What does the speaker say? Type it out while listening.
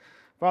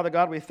Father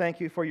God, we thank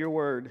you for your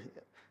word.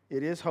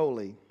 It is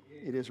holy,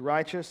 it is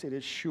righteous, it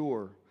is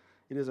sure.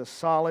 It is a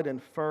solid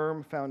and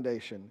firm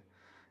foundation.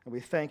 And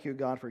we thank you,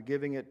 God, for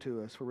giving it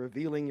to us, for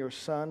revealing your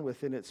Son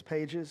within its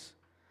pages,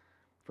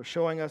 for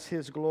showing us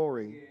his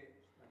glory,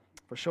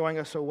 for showing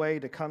us a way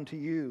to come to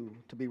you,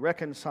 to be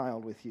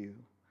reconciled with you.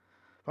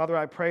 Father,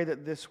 I pray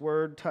that this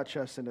word touch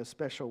us in a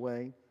special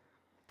way,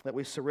 that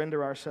we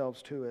surrender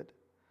ourselves to it.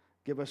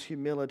 Give us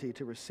humility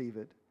to receive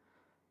it.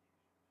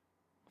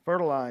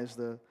 Fertilize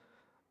the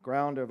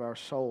ground of our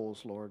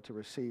souls, Lord, to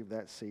receive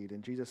that seed.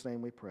 In Jesus'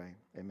 name we pray.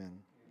 Amen.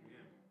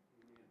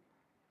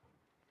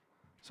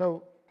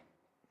 So,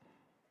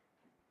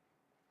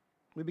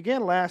 we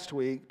began last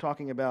week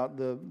talking about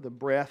the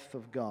breath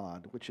of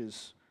God, which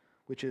is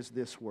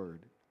this word.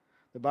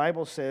 The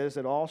Bible says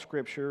that all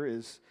Scripture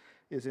is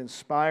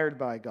inspired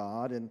by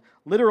God, and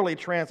literally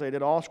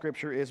translated, all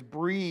Scripture is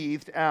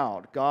breathed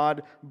out.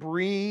 God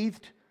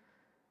breathed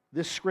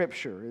this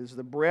Scripture, is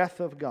the breath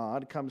of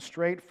God, comes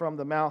straight from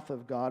the mouth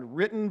of God,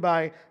 written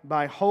by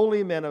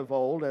holy men of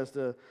old, as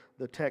the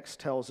text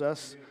tells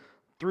us,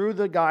 through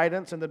the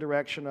guidance and the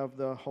direction of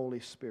the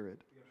Holy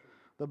Spirit.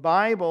 The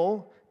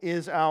Bible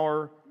is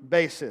our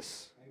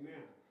basis. Amen.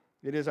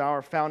 It is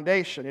our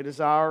foundation. It is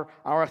our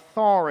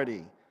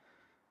authority.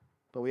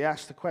 But we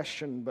ask the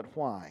question, but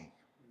why?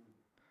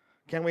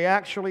 Can we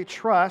actually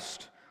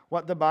trust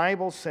what the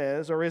Bible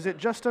says, or is it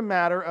just a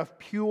matter of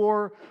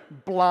pure,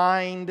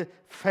 blind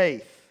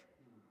faith?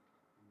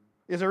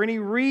 Is there any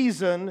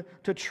reason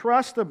to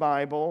trust the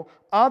Bible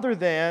other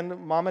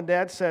than Mom and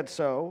Dad said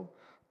so,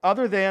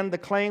 other than the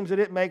claims that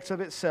it makes of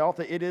itself,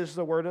 that it is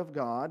the Word of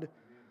God?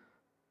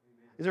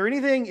 Is there any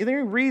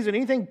reason,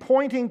 anything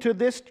pointing to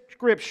this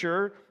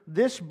Scripture,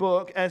 this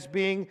book, as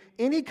being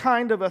any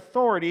kind of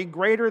authority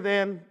greater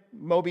than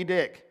Moby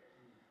Dick?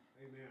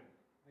 Amen.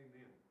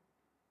 Amen.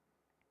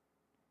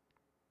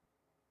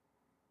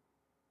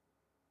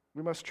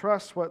 We must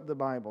trust what the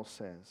Bible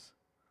says.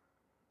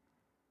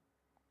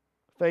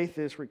 Faith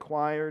is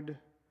required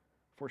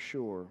for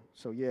sure.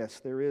 So yes,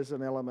 there is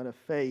an element of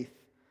faith.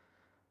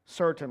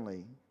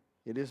 Certainly,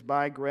 it is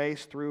by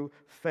grace through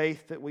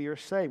faith that we are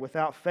saved.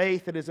 Without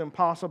faith, it is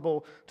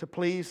impossible to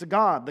please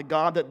God, the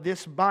God that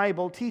this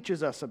Bible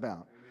teaches us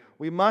about. Amen.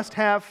 We must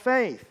have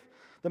faith.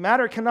 The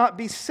matter cannot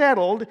be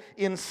settled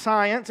in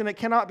science, and it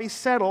cannot be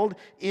settled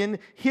in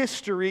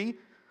history.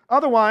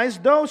 Otherwise,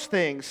 those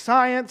things,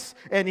 science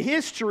and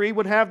history,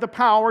 would have the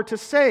power to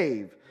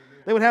save.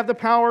 Amen. They would have the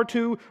power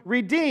to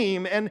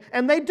redeem, and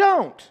they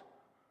don't.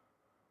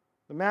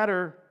 The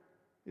matter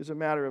is a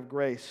matter of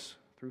grace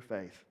through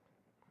faith.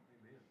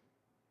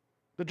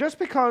 But just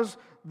because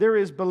there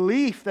is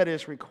belief that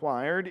is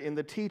required in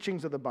the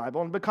teachings of the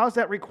Bible, and because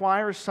that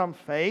requires some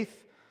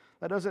faith,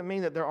 that doesn't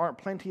mean that there aren't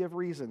plenty of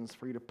reasons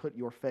for you to put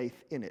your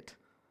faith in it.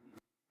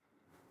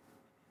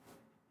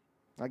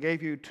 I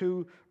gave you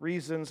two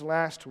reasons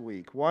last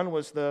week. One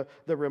was the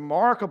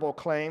remarkable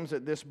claims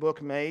that this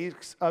book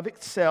makes of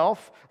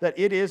itself, that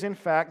it is in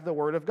fact the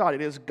Word of God.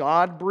 It is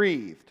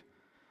God-breathed.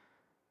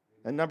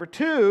 And number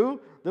two,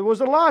 there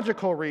was a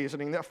logical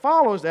reasoning that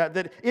follows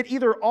that it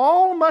either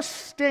all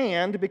must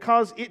stand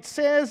because it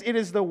says it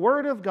is the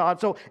Word of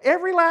God, so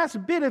every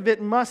last bit of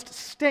it must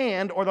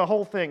stand or the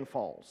whole thing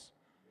falls.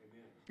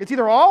 Amen. It's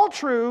either all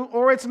true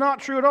or it's not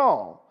true at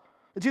all.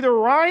 It's either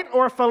right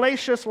or a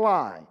fallacious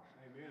lie.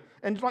 Amen.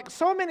 And like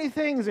so many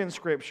things in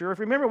Scripture, if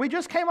you remember, we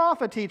just came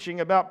off a teaching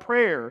about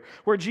prayer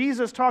where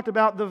Jesus talked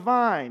about the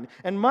vine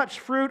and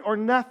much fruit or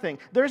nothing.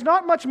 There's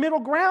not much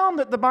middle ground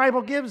that the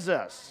Bible gives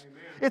us. Amen.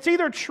 It's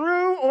either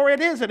true or it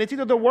isn't. It's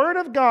either the Word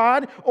of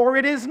God or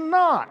it is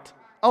not.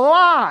 A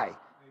lie.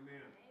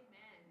 Amen.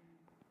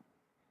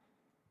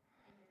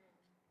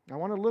 I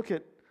want to look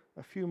at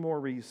a few more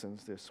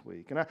reasons this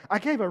week. And I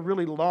gave a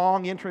really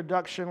long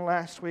introduction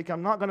last week.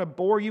 I'm not going to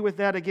bore you with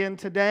that again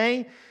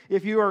today.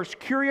 If you are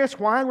curious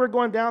why we're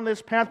going down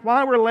this path,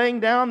 why we're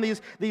laying down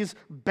these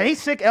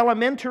basic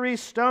elementary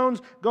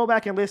stones, go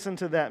back and listen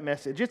to that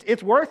message.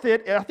 It's worth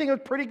it. I think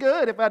it's pretty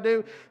good if I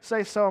do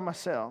say so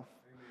myself.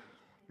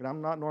 And I'm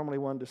not normally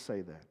one to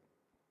say that.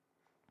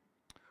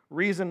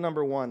 Reason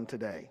number one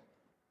today.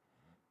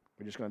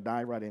 We're just going to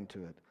dive right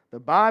into it. The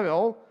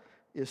Bible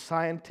is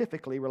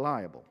scientifically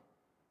reliable.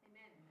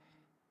 Amen.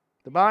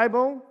 The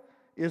Bible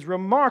is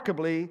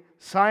remarkably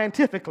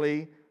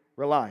scientifically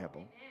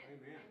reliable.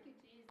 Amen.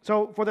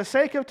 So for the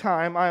sake of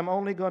time, I'm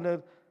only going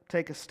to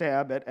take a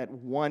stab at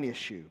one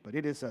issue, but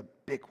it is a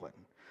big one.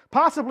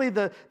 Possibly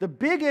the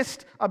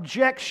biggest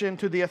objection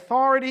to the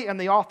authority and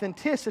the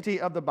authenticity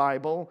of the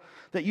Bible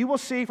that you will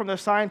see from the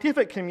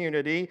scientific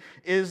community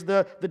is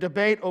the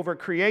debate over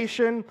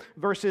creation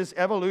versus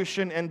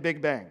evolution and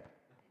Big Bang.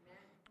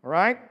 All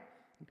right?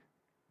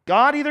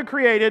 God either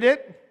created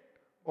it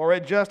or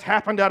it just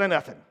happened out of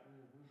nothing.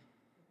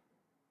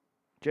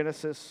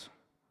 Genesis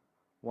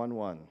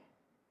 1:1.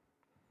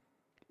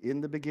 In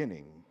the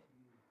beginning,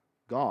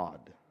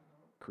 God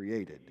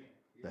created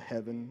the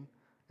heaven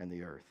and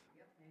the earth.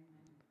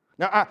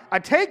 Now, I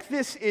take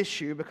this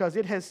issue because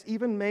it has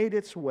even made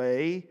its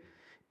way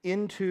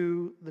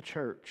into the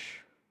church.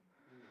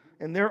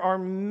 And there are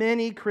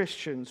many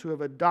Christians who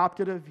have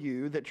adopted a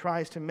view that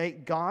tries to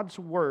make God's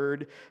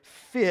Word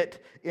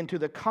fit into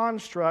the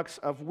constructs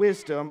of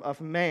wisdom of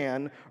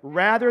man,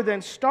 rather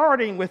than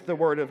starting with the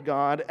Word of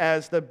God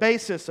as the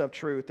basis of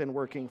truth and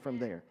working from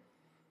there.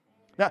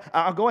 Now,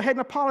 I'll go ahead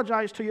and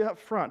apologize to you up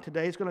front.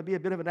 Today is going to be a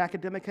bit of an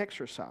academic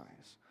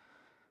exercise.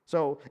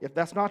 So if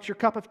that's not your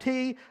cup of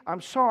tea, I'm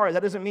sorry.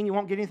 That doesn't mean you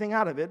won't get anything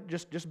out of it.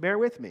 Just bear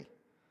with me.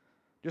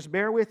 Just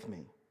bear with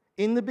me.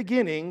 In the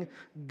beginning,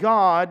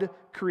 God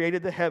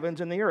created the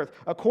heavens and the earth.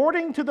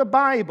 According to the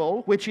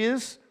Bible, which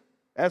is,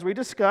 as we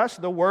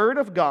discussed, the Word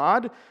of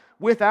God,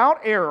 without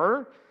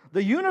error,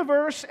 the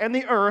universe and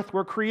the earth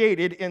were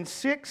created in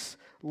 6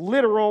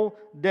 literal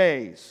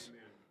days.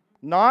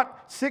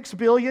 Not 6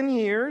 billion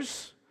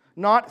years,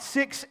 not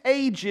 6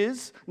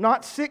 ages,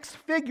 not 6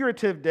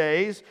 figurative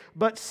days,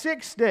 but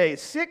 6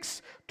 days,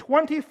 6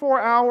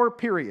 24-hour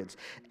periods.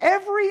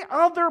 Every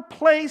other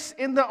place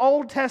in the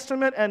Old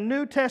Testament and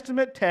New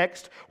Testament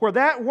text where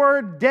that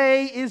word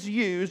day is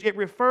used, it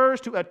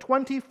refers to a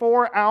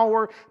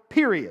 24-hour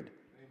period.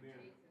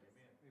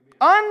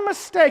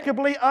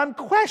 Unmistakably,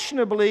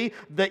 unquestionably,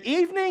 the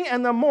evening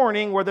and the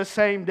morning were the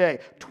same day.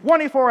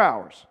 24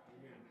 hours.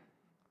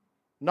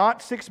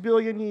 Not 6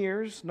 billion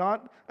years,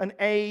 not an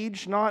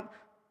age, not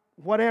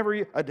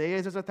whatever. A day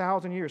is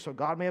 1,000 years, so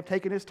God may have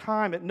taken His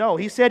time. No,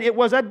 He said it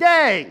was a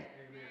day. Amen.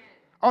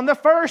 On the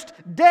first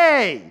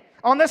day,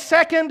 on the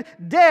second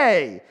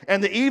day,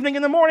 and the evening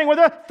and the morning were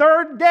the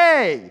third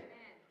day.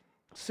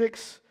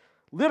 6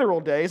 literal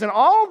days, and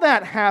all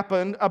that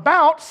happened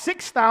about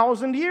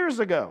 6,000 years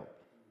ago.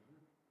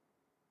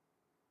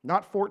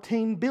 Not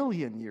 14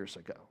 billion years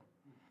ago.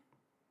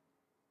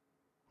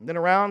 And then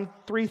around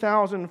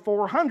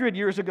 3,400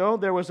 years ago,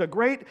 there was a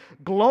great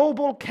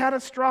global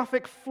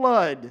catastrophic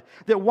flood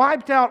that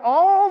wiped out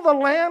all the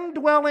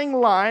land-dwelling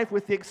life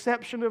with the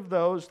exception of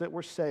those that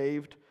were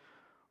saved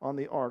on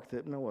the ark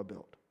that Noah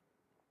built.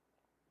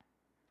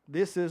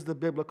 This is the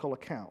biblical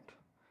account,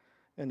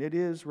 and it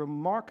is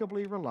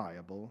remarkably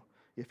reliable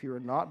if you are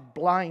not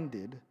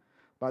blinded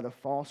by the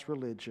false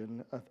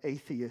religion of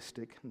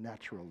atheistic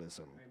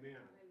naturalism. Amen.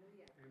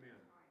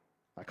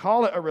 I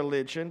call it a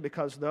religion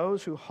because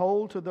those who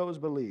hold to those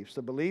beliefs,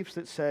 the beliefs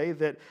that say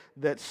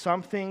that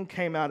something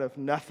came out of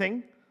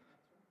nothing,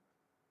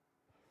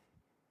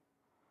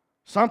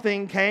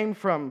 something came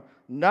from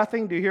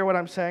nothing. Do you hear what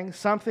I'm saying?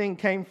 Something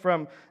came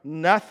from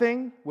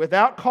nothing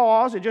without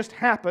cause. It just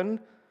happened.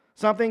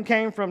 Something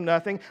came from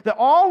nothing. That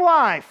all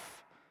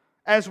life,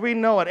 as we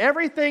know it,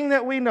 everything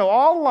that we know,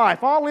 all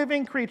life, all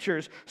living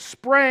creatures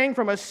sprang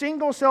from a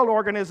single-celled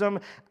organism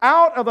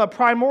out of a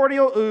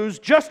primordial ooze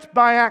just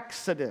by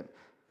accident.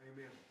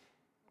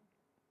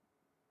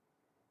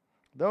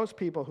 Those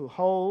people who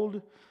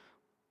hold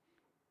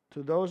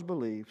to those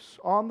beliefs,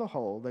 on the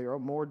whole, they are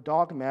more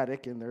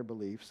dogmatic in their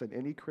beliefs than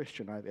any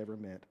Christian I've ever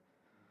met.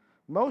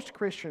 Most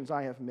Christians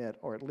I have met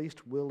are at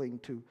least willing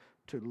to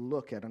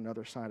look at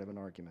another side of an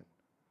argument.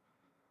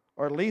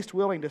 Or at least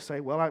willing to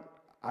say, well,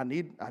 I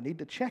need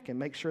to check and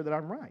make sure that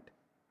I'm right.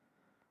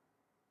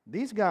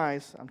 These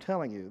guys, I'm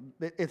telling you,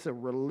 it's a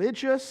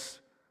religious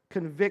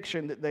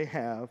conviction that they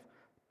have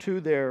to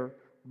their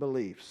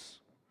beliefs.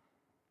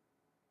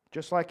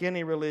 Just like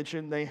any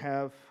religion, they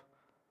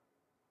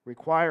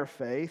require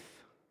faith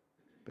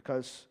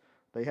because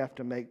they have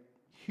to make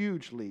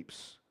huge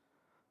leaps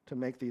to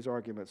make these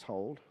arguments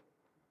hold.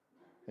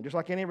 And just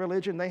like any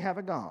religion, they have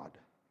a God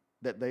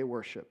that they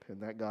worship,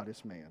 and that God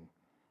is man.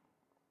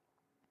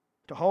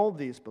 To hold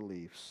these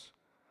beliefs,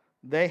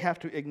 they have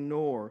to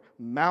ignore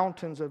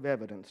mountains of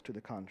evidence to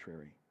the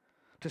contrary.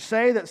 To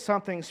say that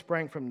something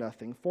sprang from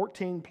nothing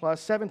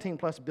 17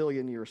 plus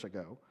billion years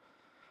ago,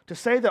 to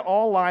say that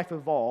all life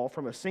evolved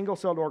from a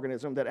single-celled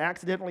organism that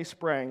accidentally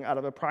sprang out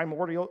of a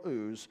primordial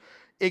ooze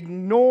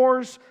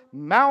ignores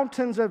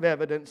mountains of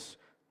evidence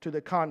to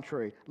the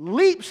contrary,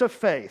 leaps of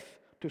faith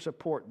to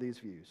support these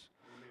views.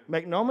 Amen.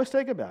 Make no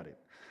mistake about it.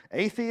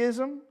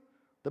 Atheism,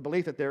 the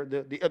belief that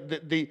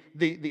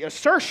the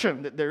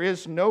assertion that there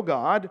is no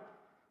God,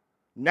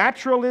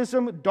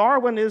 naturalism,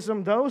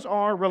 Darwinism, those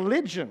are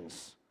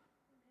religions.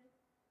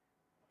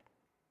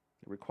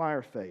 They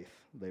require faith.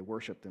 They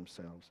worship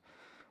themselves.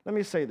 Let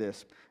me say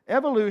this.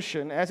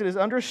 Evolution, as it is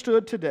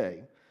understood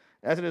today,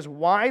 as it is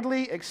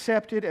widely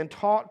accepted and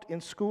taught in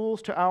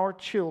schools to our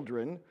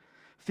children,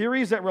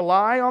 theories that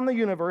rely on the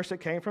universe that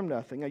came from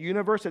nothing, a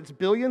universe that's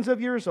billions of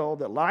years old,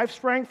 that life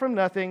sprang from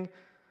nothing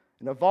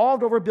and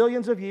evolved over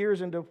billions of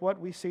years into what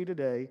we see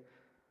today,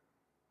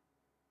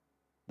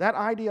 that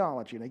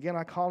ideology, and again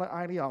I call it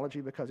ideology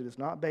because it is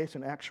not based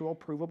on actual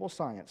provable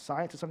science.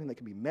 Science is something that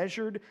can be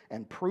measured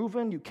and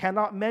proven. You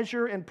cannot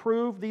measure and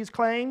prove these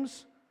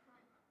claims.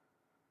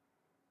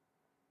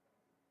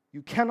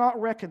 You cannot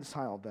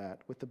reconcile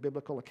that with the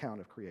biblical account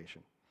of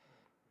creation.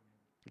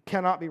 It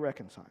cannot be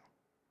reconciled.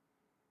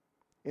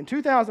 In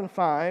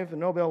 2005, the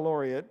Nobel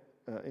laureate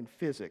in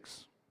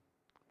physics,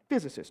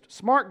 physicist,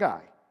 smart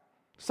guy,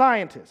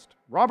 scientist,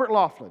 Robert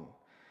Laughlin,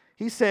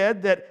 he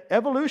said that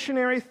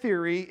evolutionary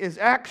theory is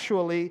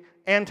actually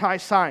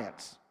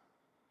anti-science.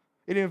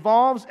 It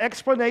involves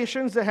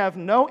explanations that have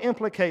no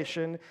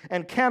implication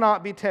and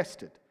cannot be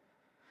tested.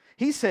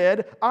 He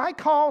said, I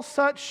call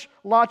such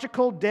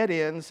logical dead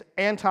ends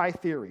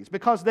anti-theories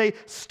because they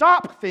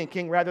stop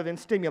thinking rather than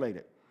stimulate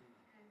it.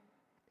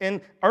 And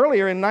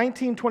earlier in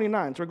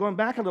 1929, so we're going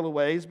back a little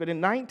ways, but in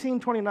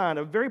 1929,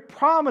 a very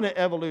prominent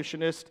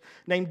evolutionist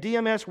named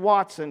D.M.S.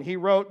 Watson, he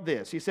wrote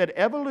this. He said,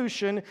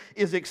 evolution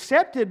is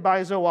accepted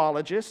by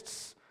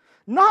zoologists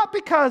not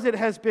because it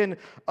has been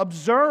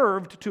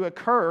observed to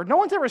occur. No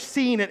one's ever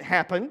seen it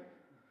happen.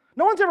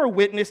 No one's ever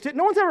witnessed it.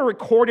 No one's ever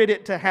recorded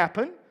it to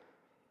happen.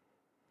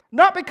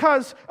 Not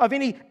because of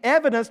any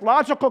evidence,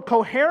 logical,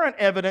 coherent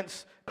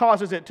evidence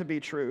causes it to be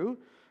true,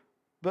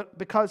 but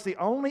because the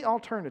only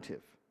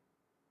alternative,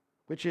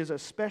 which is a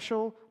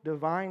special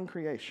divine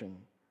creation,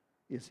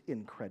 is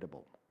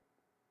incredible.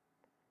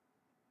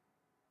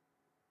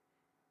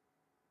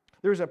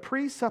 There's a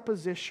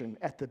presupposition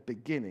at the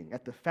beginning,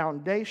 at the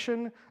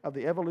foundation of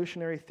the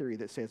evolutionary theory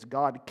that says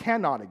God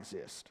cannot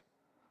exist.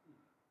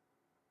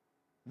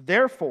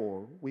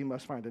 Therefore, we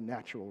must find a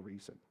natural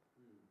reason.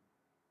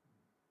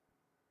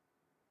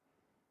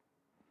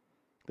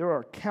 There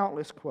are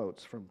countless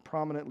quotes from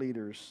prominent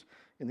leaders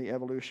in the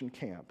evolution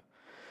camp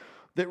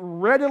that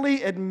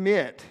readily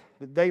admit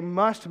that they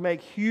must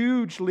make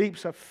huge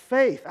leaps of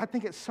faith. I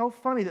think it's so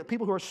funny that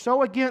people who are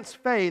so against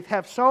faith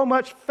have so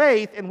much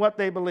faith in what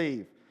they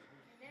believe.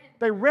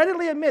 They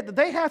readily admit that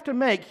they have to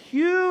make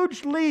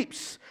huge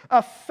leaps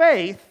of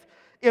faith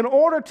in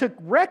order to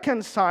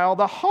reconcile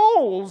the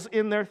holes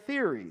in their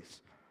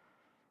theories,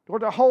 or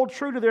to hold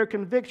true to their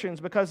convictions,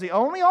 because the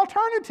only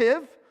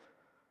alternative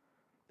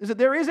is that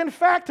there is in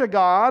fact a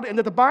God, and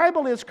that the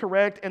Bible is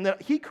correct, and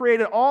that He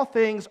created all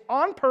things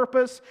on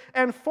purpose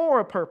and for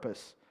a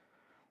purpose.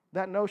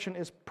 That notion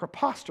is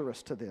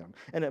preposterous to them,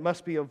 and it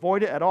must be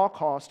avoided at all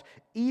costs,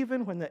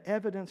 even when the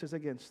evidence is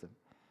against them.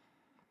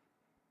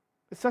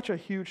 It's such a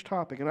huge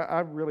topic, and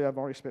I've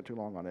already spent too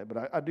long on it,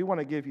 but I do want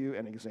to give you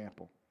an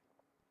example,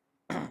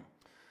 and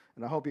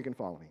I hope you can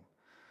follow me.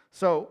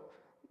 So,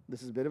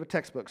 this is a bit of a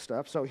textbook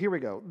stuff, so here we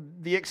go.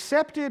 The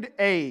accepted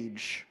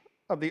age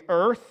of the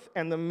earth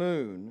and the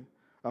moon,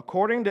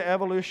 according to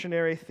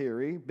evolutionary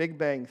theory, Big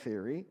Bang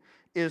theory,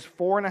 is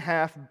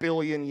 4.5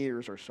 billion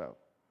years or so.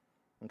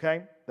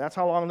 Okay? That's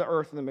how long the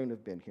earth and the moon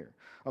have been here.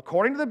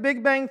 According to the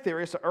Big Bang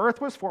theory, the earth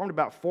was formed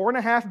about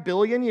 4.5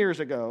 billion years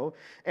ago,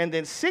 and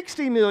then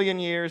 60 million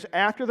years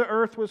after the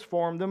earth was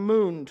formed, the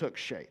moon took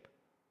shape.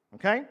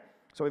 Okay?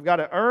 So we've got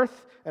an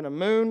earth and a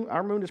moon.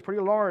 Our moon is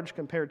pretty large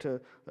compared to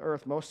the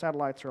earth. Most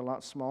satellites are a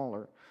lot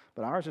smaller.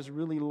 But ours is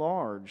really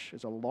large.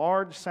 It's a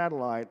large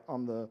satellite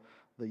on the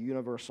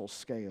universal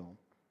scale.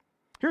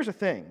 Here's the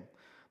thing.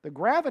 The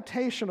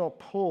gravitational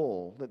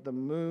pull that the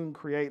moon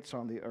creates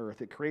on the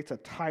earth, it creates a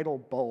tidal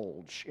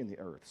bulge in the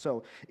earth.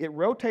 So it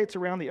rotates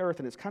around the earth,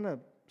 and it's kind of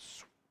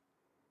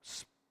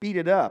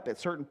speeded up at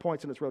certain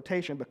points in its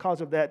rotation because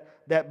of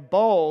that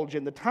bulge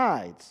in the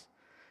tides.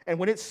 And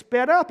when it's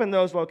sped up in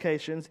those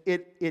locations,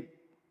 it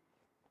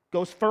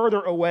goes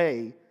further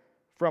away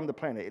from the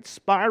planet. It's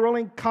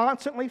spiraling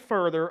constantly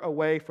further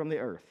away from the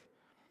earth.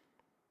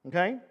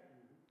 Okay?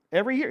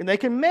 Every year. And they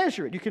can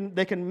measure it.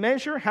 They can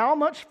measure how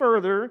much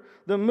further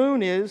the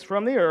moon is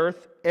from the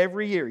earth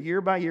every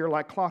year by year,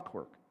 like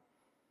clockwork.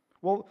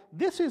 Well,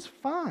 this is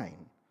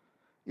fine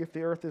if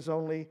the earth is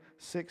only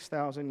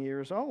 6,000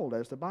 years old,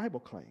 as the Bible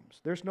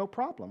claims. There's no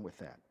problem with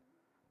that.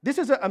 This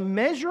is a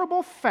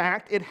measurable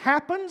fact. It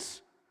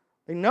happens.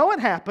 They know it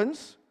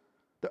happens.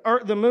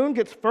 The moon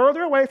gets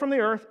further away from the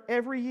earth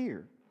every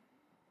year.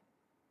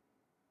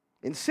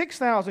 In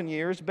 6,000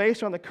 years,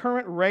 based on the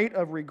current rate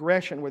of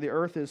regression where the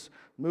earth is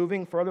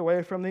moving further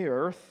away from the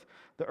earth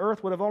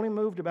would have only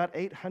moved about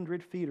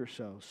 800 feet or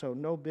so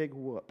no big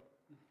whoop.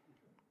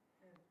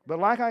 But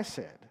like I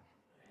said,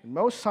 in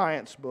most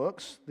science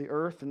books, the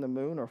earth and the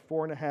moon are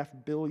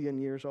 4.5 billion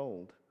years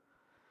old.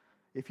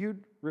 If you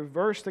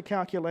reverse the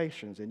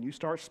calculations and you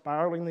start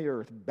spiraling the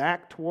earth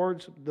back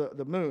towards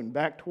the moon,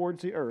 back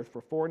towards the earth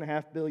for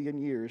 4.5 billion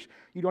years,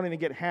 you don't even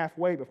get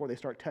halfway before they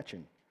start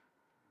touching.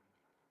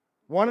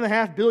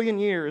 1.5 billion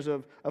years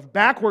of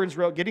backwards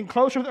road, getting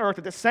closer to the earth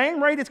at the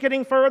same rate it's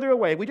getting further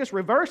away. If we just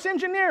reverse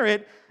engineer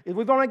it,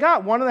 we've only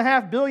got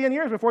 1.5 billion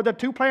years before the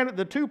two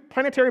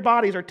planetary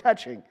bodies are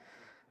touching.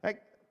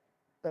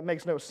 That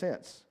makes no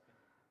sense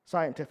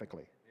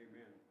scientifically.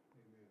 Amen.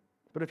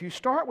 But if you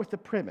start with the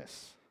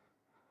premise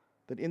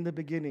that in the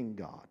beginning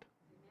God,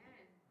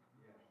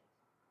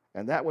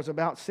 and that was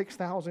about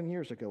 6,000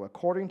 years ago,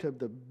 according to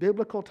the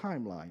biblical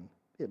timeline,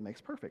 it makes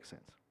perfect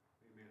sense.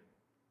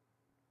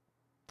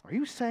 Are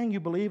you saying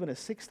you believe in a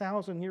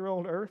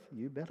 6,000-year-old earth?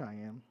 You bet I am.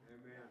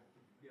 Amen.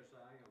 Yes,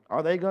 I am.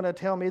 Are they going to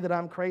tell me that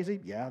I'm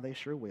crazy? Yeah, they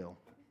sure will.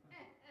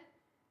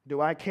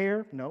 Do I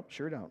care? Nope,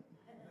 sure don't.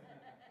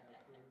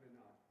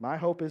 My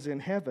hope is in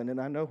heaven,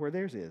 and I know where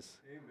theirs is.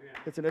 Amen.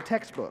 It's in a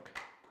textbook.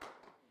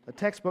 A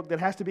textbook that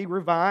has to be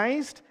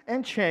revised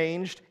and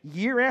changed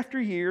year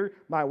after year.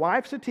 My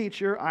wife's a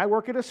teacher. I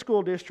work at a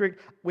school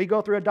district. We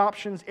go through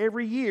adoptions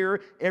every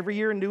year. Every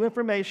year, new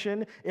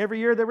information. Every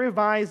year, they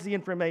revise the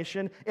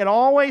information. It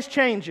always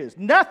changes.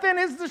 Nothing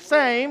is the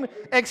same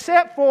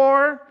except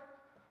for...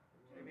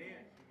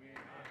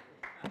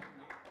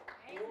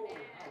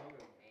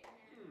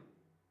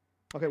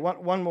 Okay,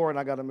 one more and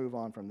I got to move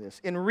on from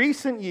this. In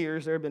recent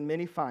years, there have been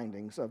many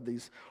findings of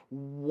these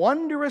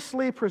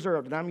wondrously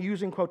preserved, and I'm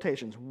using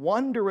quotations,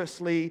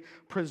 wondrously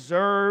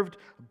preserved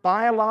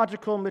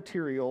biological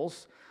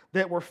materials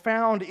that were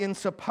found in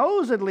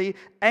supposedly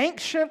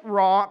ancient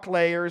rock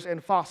layers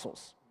and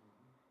fossils.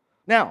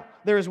 Now,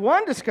 there's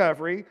one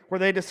discovery where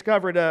they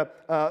discovered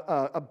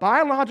a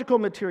biological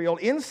material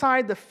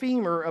inside the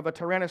femur of a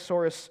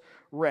Tyrannosaurus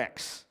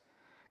rex.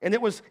 And it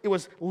was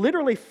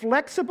literally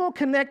flexible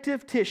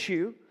connective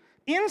tissue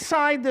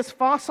inside this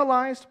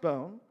fossilized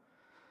bone,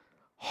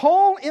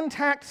 whole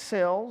intact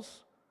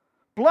cells,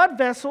 blood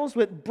vessels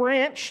with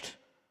branched.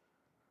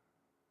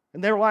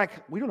 And they were like,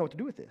 we don't know what to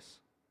do with this.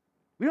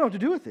 We don't know what to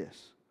do with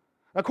this.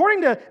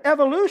 According to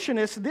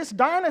evolutionists, this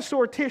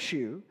dinosaur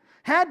tissue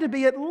had to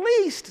be at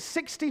least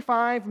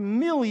 65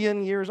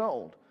 million years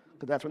old,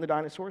 because that's when the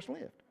dinosaurs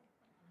lived.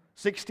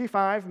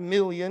 65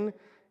 million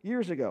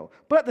years ago.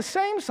 But the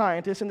same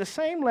scientists in the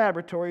same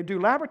laboratory do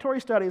laboratory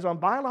studies on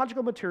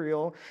biological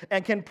material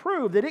and can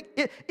prove that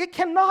it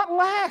cannot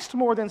last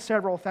more than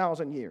several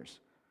thousand years.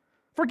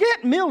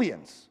 Forget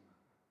millions.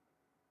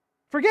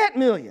 Forget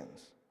millions.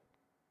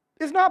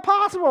 It's not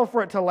possible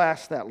for it to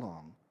last that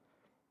long.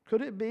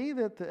 Could it be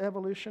that the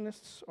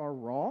evolutionists are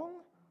wrong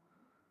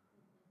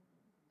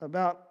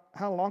about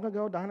how long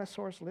ago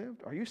dinosaurs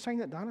lived? Are you saying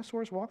that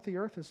dinosaurs walked the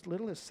earth as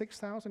little as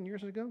 6,000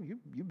 years ago?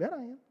 You bet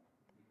I am.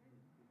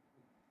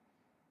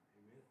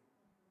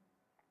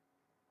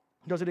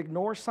 Does it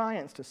ignore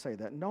science to say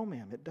that? No,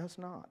 ma'am, it does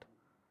not.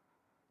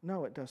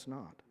 No, it does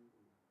not.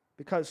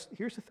 Because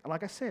here's the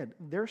like I said,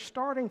 they're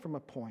starting from a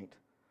point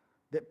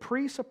that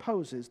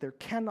presupposes there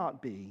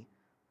cannot be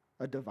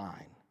a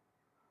divine.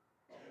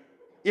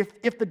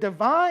 If the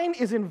divine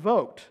is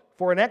invoked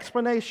for an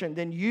explanation,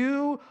 then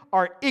you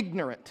are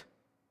ignorant.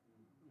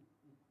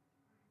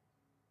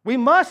 We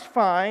must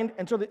find,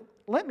 and so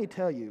let me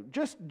tell you,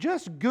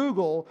 just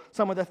Google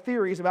some of the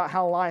theories about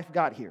how life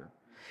got here.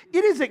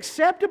 It is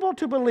acceptable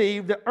to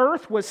believe that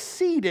Earth was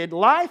seeded,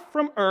 life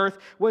from Earth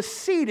was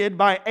seeded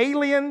by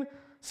alien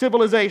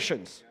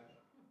civilizations.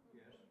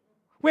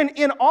 When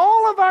in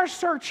all of our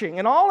searching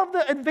and all of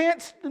the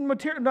advanced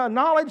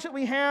knowledge that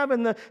we have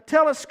and the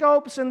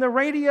telescopes and the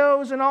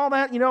radios and all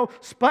that,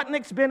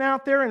 Sputnik's been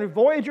out there and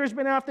Voyager's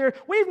been out there,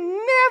 we've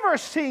never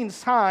seen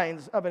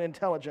signs of an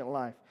intelligent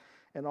life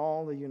in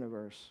all the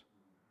universe.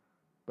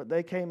 But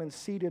they came and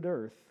seeded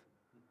Earth.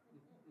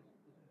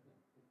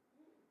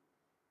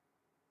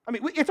 I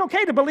mean, it's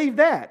okay to believe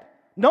that.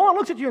 No one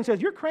looks at you and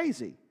says, you're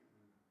crazy.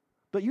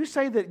 But you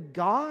say that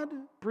God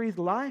breathed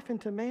life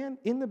into man.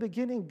 In the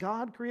beginning,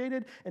 God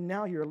created, and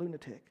now you're a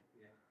lunatic.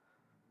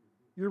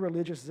 You're a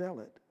religious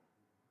zealot.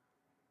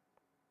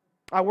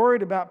 I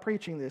worried about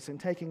preaching this and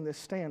taking this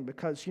stand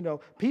because,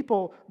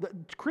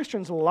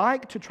 Christians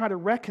like to try to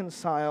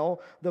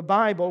reconcile the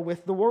Bible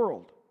with the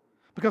world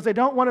because they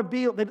don't want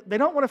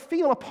to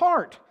feel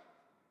apart.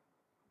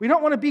 We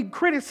don't want to be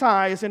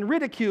criticized and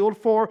ridiculed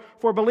for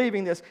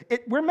believing this.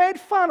 We're made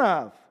fun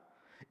of.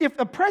 If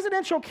a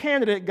presidential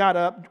candidate got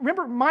up,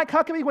 remember Mike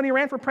Huckabee when he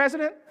ran for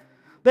president?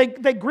 They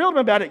grilled him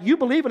about it. You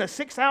believe in a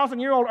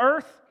 6,000-year-old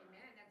earth?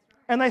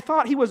 And they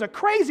thought he was a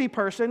crazy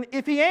person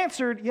if he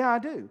answered, yeah, I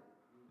do.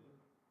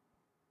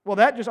 Well,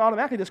 that just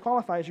automatically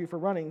disqualifies you for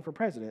running for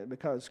president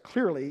because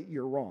clearly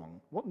you're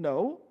wrong. Well,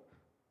 no,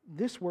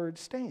 this word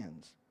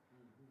stands.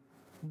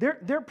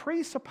 They're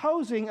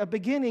presupposing a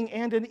beginning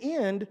and an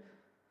end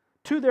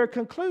to their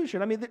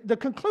conclusion. I mean, the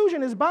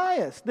conclusion is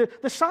biased.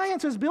 The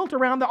science is built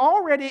around the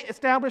already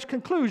established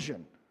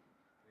conclusion.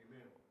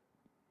 Amen.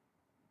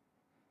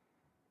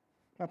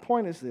 My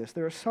point is this.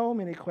 There are so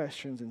many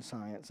questions in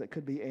science that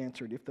could be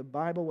answered if the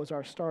Bible was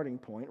our starting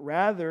point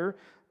rather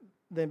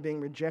than being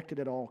rejected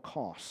at all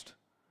cost.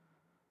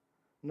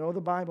 No,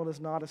 the Bible is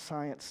not a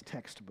science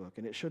textbook,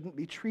 and it shouldn't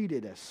be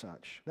treated as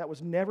such. That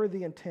was never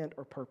the intent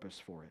or purpose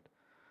for it.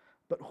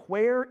 But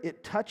where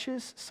it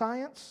touches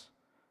science,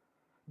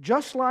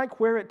 just like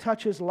where it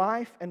touches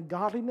life and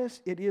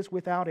godliness, it is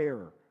without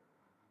error.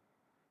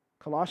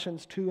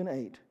 Colossians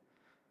 2:8.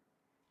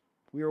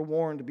 We are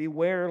warned,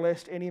 beware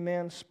lest any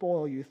man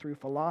spoil you through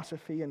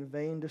philosophy and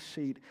vain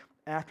deceit,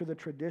 after the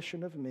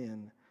tradition of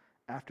men,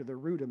 after the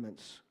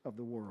rudiments of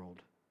the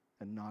world,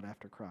 and not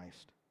after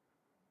Christ.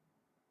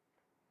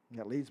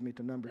 That leads me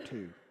to number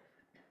 2.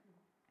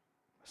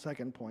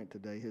 Second point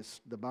today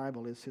is the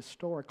Bible is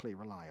historically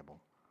reliable.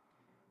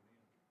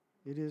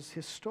 It is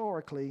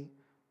historically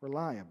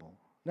reliable.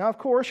 Now, of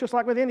course, just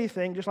like with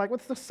anything, just like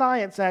with the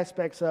science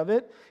aspects of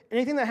it,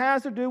 anything that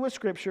has to do with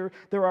Scripture,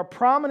 there are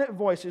prominent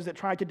voices that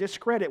try to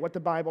discredit what the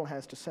Bible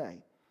has to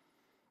say.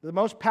 The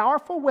most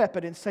powerful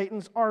weapon in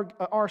Satan's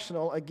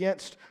arsenal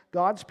against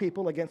God's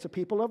people, against the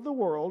people of the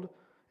world,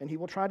 And he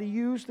will try to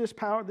use this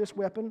power, this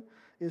weapon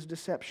is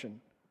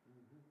deception.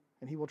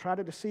 And he will try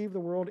to deceive the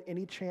world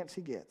any chance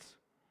he gets.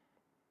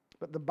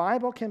 But the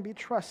Bible can be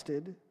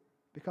trusted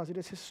because it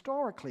is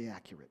historically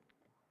accurate.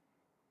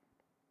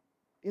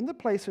 In the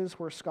places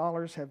where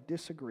scholars have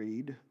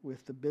disagreed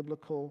with the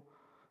biblical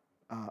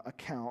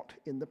account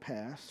in the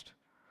past,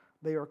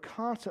 they are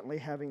constantly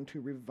having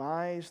to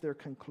revise their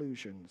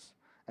conclusions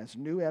as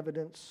new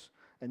evidence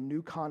and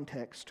new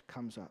context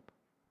comes up.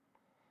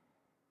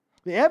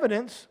 The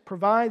evidence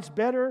provides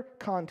better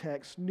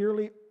context,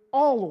 nearly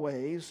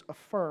always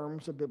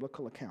affirms a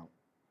biblical account.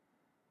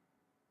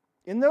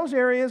 In those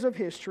areas of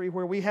history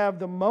where we have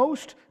the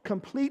most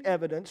complete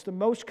evidence, the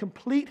most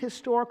complete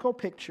historical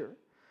picture,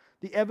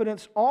 the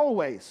evidence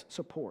always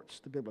supports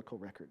the biblical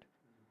record.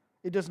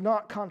 It does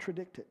not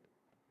contradict it.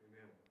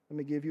 Amen. Let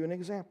me give you an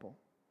example.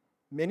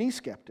 Many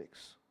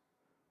skeptics,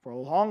 for a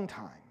long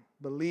time,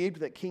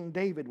 believed that King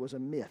David was a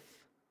myth.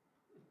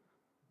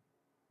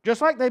 Just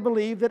like they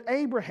believed that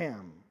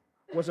Abraham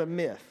was a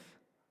myth.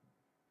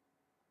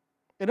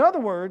 In other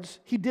words,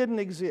 he didn't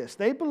exist.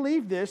 They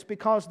believed this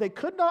because they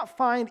could not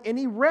find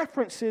any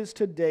references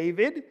to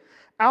David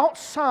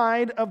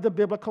outside of the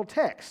biblical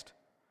text.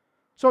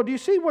 So do you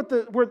see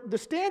where the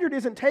standard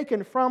isn't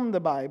taken from the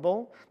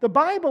Bible? The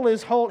Bible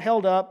is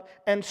held up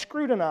and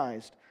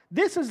scrutinized.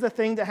 This is the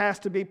thing that has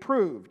to be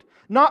proved,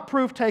 not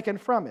proof taken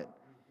from it.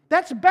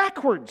 That's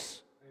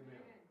backwards.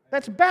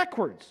 That's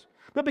backwards.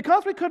 But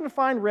because we couldn't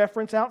find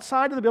reference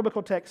outside of the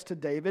biblical text to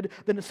David,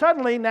 then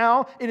suddenly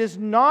now it is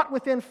not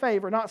within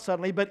favor, not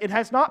suddenly, but it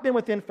has not been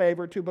within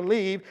favor to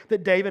believe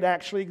that David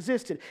actually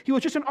existed. He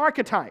was just an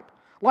archetype,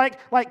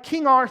 like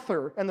King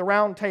Arthur and the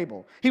Round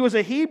Table. He was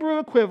a Hebrew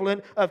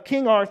equivalent of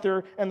King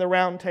Arthur and the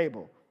Round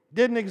Table.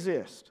 Didn't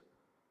exist.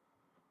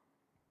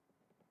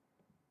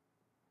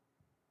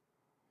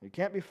 It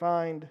can't be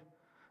found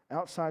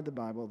outside the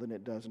Bible, then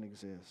it doesn't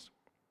exist.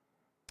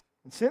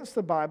 And since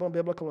the Bible and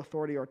biblical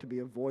authority are to be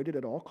avoided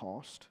at all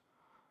cost,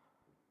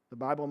 the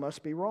Bible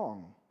must be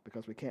wrong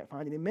because we can't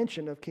find any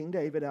mention of King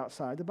David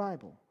outside the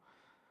Bible.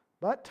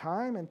 But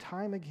time and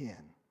time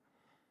again,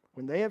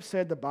 when they have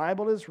said the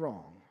Bible is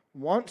wrong,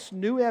 once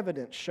new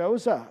evidence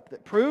shows up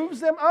that proves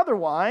them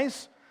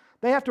otherwise,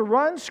 they have to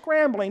run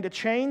scrambling to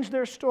change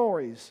their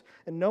stories,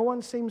 and no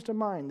one seems to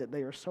mind that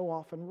they are so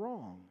often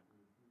wrong.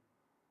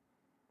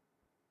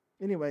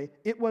 Anyway,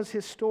 it was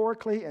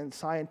historically and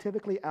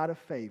scientifically out of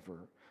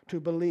favor to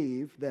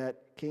believe that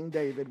King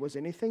David was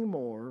anything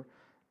more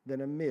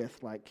than a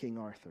myth like King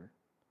Arthur.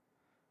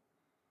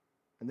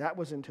 And that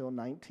was until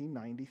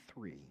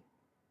 1993,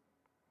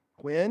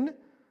 when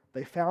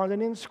they found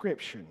an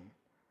inscription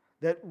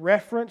that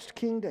referenced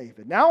King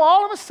David. Now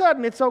all of a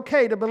sudden it's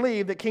okay to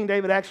believe that King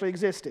David actually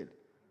existed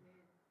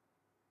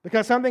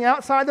because something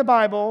outside the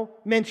Bible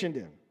mentioned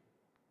him.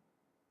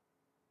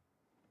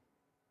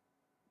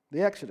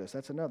 The Exodus,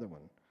 that's another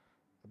one,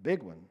 a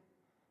big one.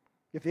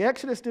 If the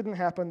Exodus didn't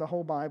happen, the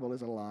whole Bible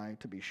is a lie,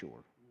 to be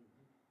sure.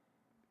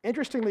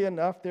 Interestingly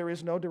enough, there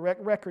is no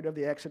direct record of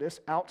the Exodus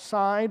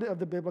outside of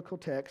the biblical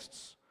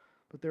texts,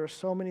 but there are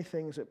so many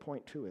things that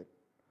point to it.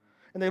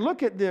 And they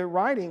look at the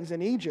writings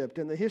in Egypt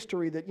and the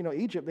history that,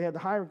 Egypt, they had the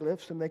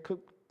hieroglyphs and they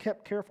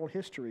kept careful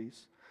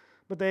histories.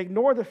 But they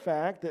ignore the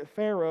fact that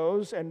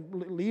pharaohs and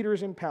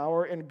leaders in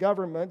power and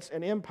governments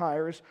and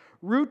empires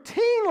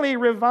routinely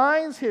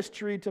revise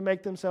history to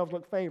make themselves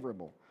look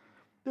favorable.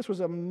 This was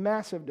a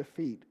massive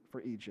defeat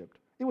for Egypt.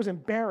 It was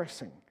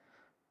embarrassing.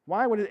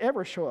 Why would it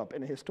ever show up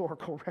in a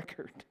historical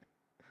record?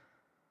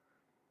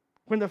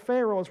 When the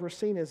pharaohs were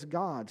seen as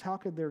gods, how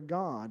could their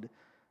God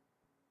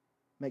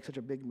make such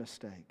a big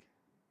mistake?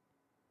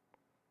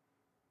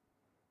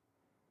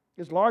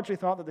 It's largely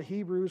thought that the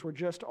Hebrews were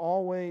just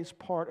always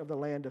part of the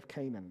land of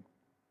Canaan.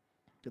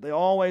 That they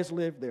always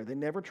lived there. They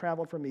never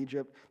traveled from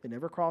Egypt. They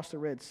never crossed the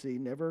Red Sea,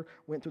 never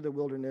went through the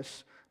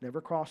wilderness, never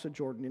crossed the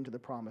Jordan into the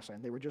Promised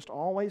Land. They were just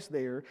always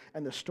there,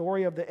 and the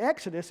story of the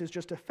Exodus is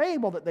just a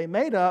fable that they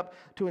made up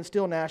to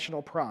instill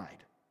national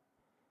pride.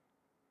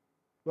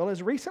 Well,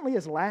 as recently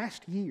as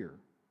last year,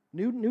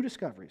 new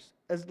discoveries,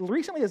 as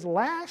recently as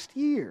last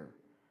year,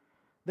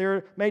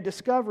 there made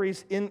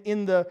discoveries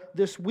in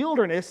this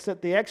wilderness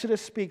that the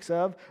Exodus speaks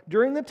of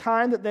during the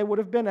time that they would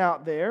have been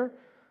out there.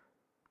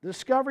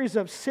 Discoveries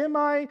of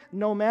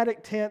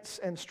semi-nomadic tents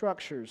and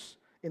structures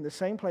in the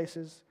same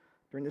places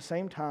during the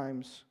same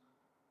times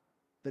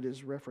that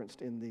is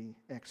referenced in the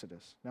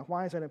Exodus. Now,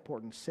 why is that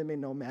important?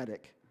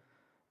 Semi-nomadic.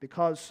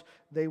 Because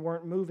they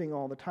weren't moving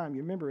all the time.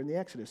 You remember in the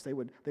Exodus, they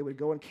would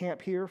go and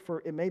camp here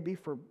for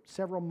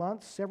several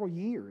months, several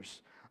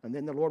years. And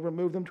then the Lord would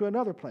move them to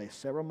another place,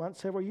 several months,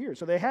 several years.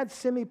 So they had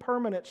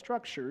semi-permanent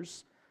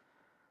structures.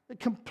 It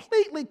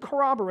completely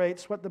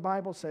corroborates what the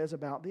Bible says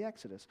about the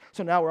Exodus.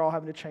 So now we're all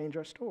having to change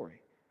our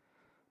story.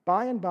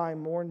 By and by,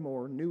 more and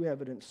more new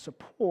evidence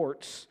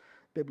supports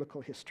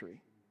biblical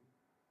history.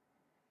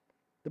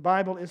 The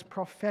Bible is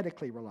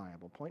prophetically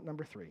reliable. Point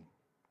number 3.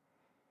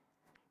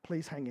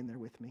 Please hang in there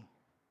with me.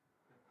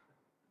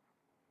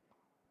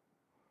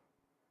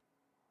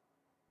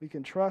 We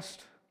can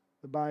trust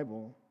the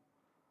Bible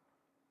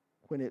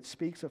when it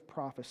speaks of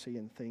prophecy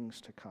and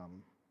things to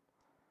come,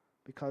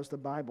 because the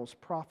Bible's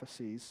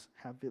prophecies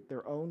have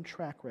their own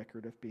track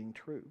record of being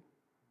true.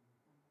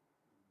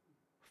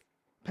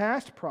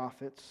 Past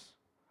prophets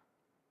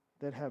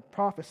that have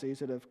prophecies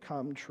that have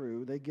come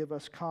true, they give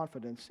us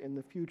confidence in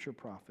the future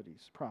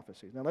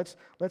prophecies. Now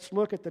let's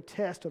look at the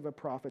test of a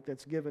prophet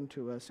that's given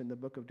to us in the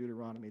book of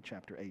Deuteronomy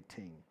chapter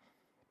 18.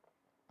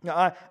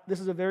 Now this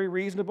is a very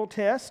reasonable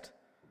test.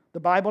 The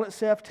Bible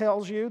itself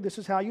tells you this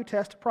is how you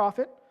test a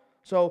prophet.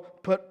 So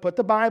put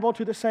the Bible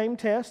to the same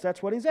test.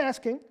 That's what he's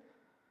asking.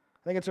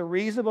 I think it's a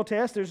reasonable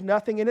test. There's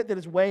nothing in it that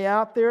is way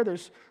out there.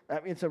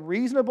 It's a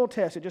reasonable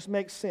test. It just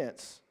makes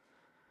sense.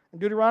 In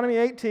Deuteronomy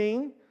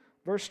 18,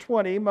 verse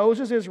 20,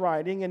 Moses is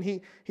writing,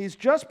 and he's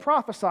just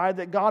prophesied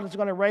that God is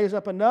going to raise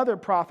up another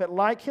prophet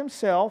like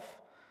himself,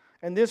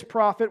 and this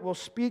prophet will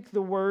speak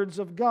the words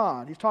of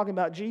God. He's talking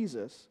about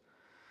Jesus.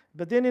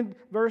 But then in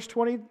verse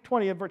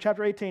 20 of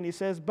chapter 18, he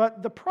says,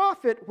 "But the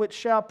prophet which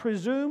shall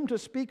presume to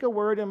speak a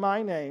word in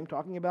my name,"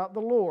 talking about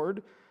the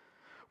Lord,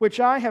 "which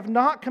I have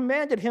not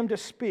commanded him to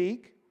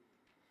speak,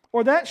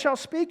 or that shall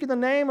speak in the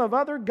name of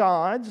other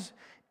gods,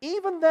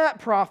 even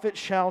that prophet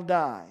shall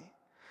die.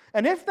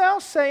 And if thou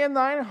say in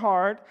thine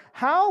heart,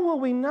 how will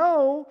we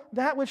know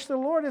that which the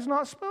Lord has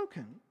not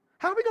spoken?"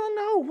 How are we going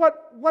to know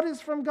what is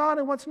from God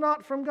and what's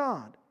not from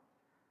God?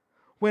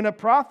 "When a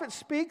prophet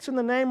speaks in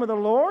the name of the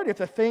Lord, if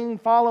the thing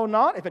follow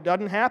not, if it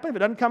doesn't happen, if it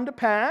doesn't come to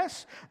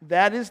pass,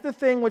 that is the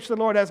thing which the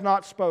Lord has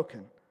not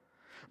spoken.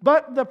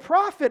 But the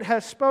prophet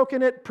has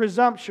spoken it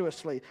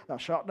presumptuously. Thou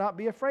shalt not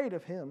be afraid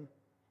of him."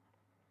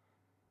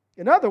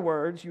 In other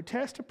words, you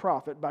test a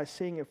prophet by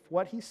seeing if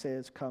what he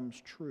says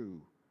comes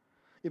true.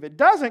 If it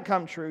doesn't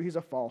come true, he's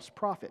a false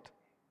prophet.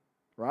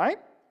 Right?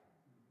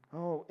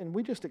 Oh, and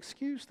we just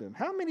excuse them.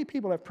 How many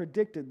people have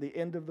predicted the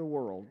end of the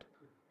world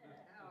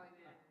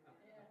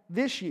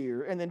this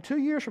year, and then 2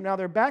 years from now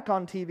they're back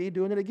on TV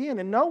doing it again,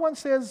 and no one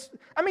says,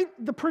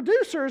 the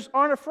producers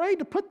aren't afraid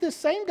to put this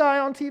same guy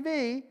on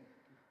TV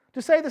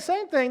to say the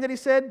same thing that he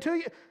said 2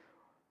 years.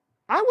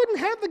 I wouldn't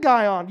have the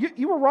guy on.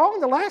 You were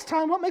wrong the last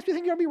time. What makes you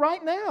think you're going to be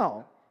right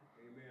now?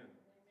 Amen.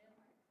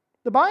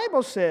 The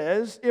Bible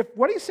says if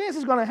what he says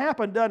is going to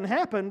happen doesn't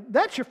happen,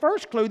 that's your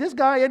first clue. This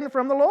guy isn't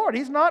from the Lord.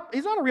 He's not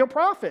a real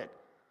prophet.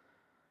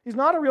 He's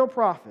not a real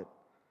prophet.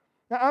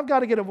 Now, I've got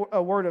to get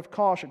a word of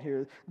caution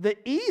here. The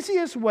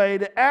easiest way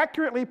to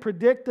accurately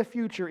predict the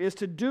future is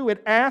to do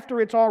it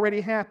after it's already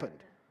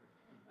happened.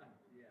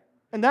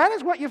 And that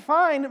is what you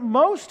find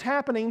most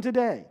happening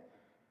today.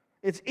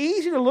 It's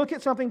easy to look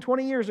at something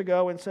 20 years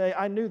ago and say,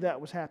 I knew that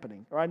was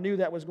happening, or I knew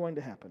that was going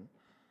to happen.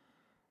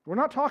 We're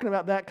not talking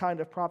about that kind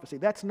of prophecy.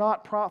 That's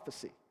not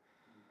prophecy.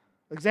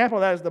 An example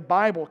of that is the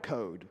Bible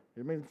code.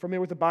 You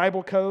familiar with the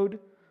Bible code?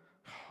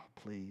 Oh,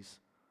 please.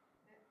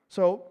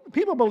 So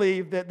people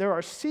believe that there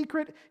are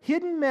secret,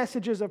 hidden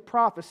messages of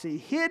prophecy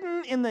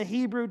hidden in the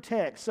Hebrew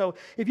text. So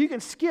if you can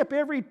skip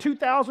every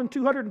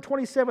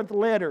 2,227th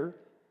letter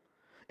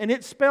and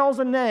it spells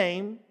a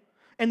name,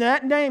 and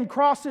that name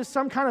crosses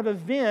some kind of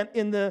event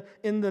in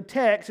the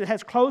text, it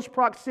has close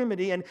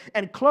proximity,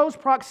 and close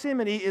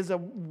proximity is a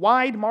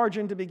wide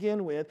margin to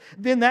begin with,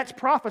 then that's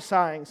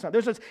prophesying something.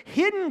 There's this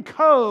hidden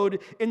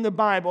code in the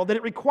Bible that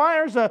it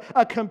requires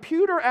a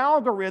computer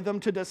algorithm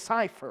to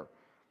decipher,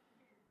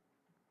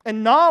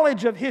 and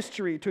knowledge of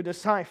history to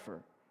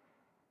decipher.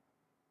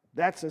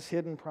 That's this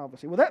hidden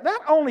prophecy. Well, that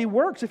only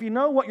works if you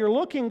know what you're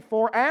looking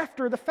for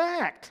after the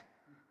fact.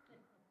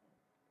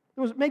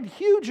 It made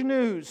huge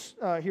news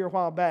here a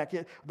while back.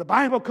 The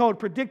Bible code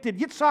predicted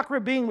Yitzhak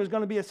Rabin was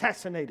going to be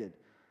assassinated.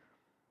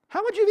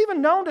 How would you have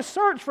even known to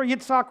search for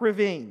Yitzhak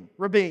Rabin?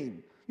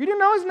 You didn't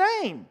know his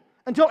name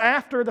until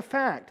after the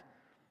fact.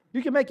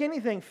 You can make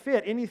anything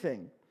fit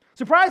anything.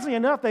 Surprisingly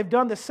enough, they've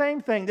done the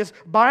same thing, this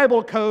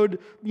Bible code,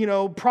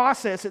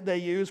 process that they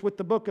use with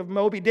the book of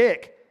Moby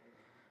Dick.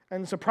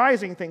 And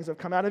surprising things have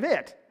come out of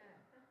it.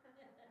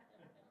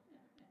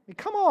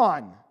 Come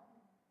on.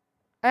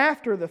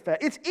 After the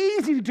fact. It's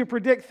easy to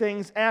predict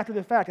things after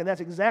the fact, and that's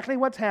exactly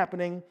what's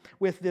happening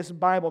with this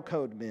Bible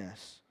code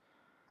mess.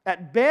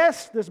 At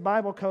best, this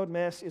Bible code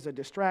mess is a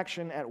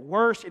distraction. At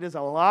worst, it is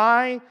a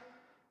lie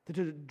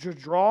to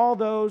draw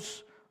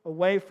those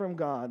away from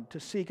God, to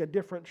seek a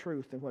different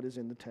truth than what is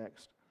in the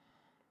text,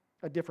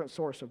 a different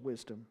source of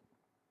wisdom.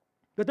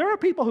 But there are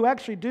people who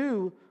actually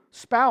do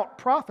spout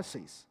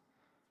prophecies.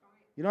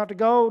 You don't have to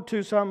go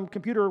to some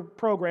computer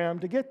program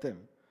to get them.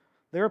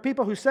 There are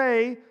people who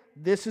say,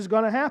 this is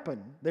going to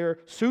happen. There are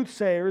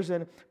soothsayers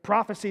and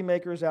prophecy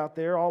makers out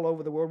there all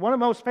over the world. One of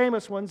the most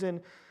famous ones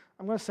I'm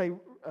going to say,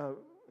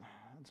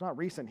 it's not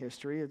recent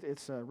history,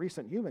 it's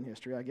recent human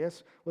history, I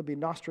guess, would be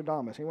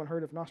Nostradamus. Anyone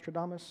heard of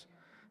Nostradamus?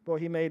 Boy,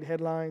 he made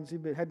headlines. He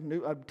had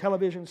new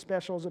television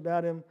specials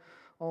about him,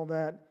 all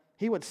that.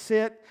 He would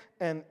sit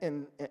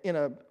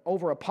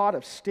over a pot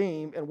of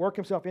steam and work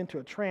himself into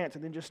a trance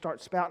and then just start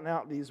spouting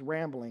out these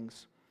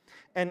ramblings.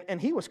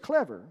 And he was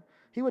clever.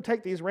 He would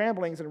take these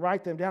ramblings and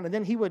write them down, and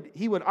then he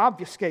would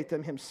obfuscate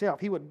them himself.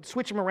 He would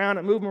switch them around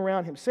and move them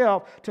around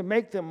himself to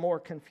make them more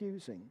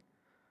confusing.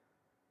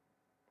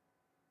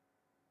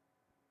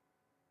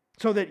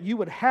 so that you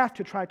would have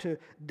to try to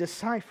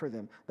decipher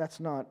them. That's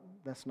not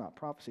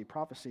prophecy.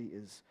 Prophecy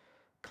is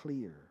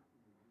clear.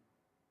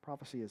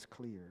 Prophecy is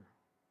clear.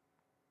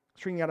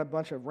 Stringing out a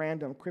bunch of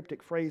random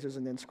cryptic phrases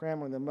and then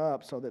scrambling them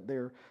up so that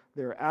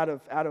they're out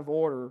of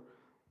order,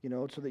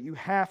 so that you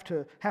have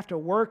to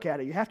work at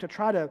it. You have to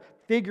try to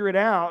figure it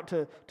out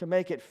to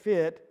make it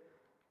fit.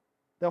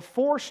 They'll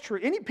force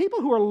truth. Any people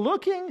who are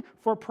looking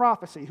for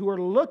prophecy, who are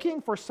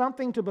looking for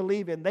something to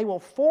believe in, they will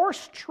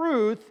force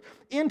truth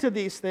into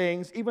these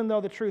things even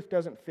though the truth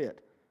doesn't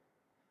fit.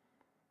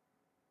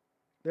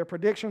 Their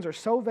predictions are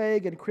so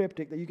vague and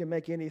cryptic that you can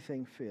make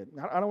anything fit.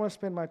 I don't want to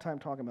spend my time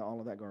talking about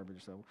all of that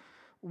garbage, though.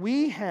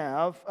 We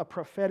have a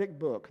prophetic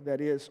book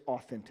that is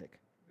authentic.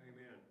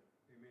 Amen.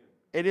 Amen.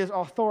 It is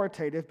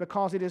authoritative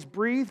because it is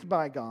breathed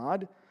by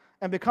God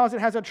and because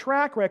it has a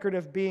track record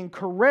of being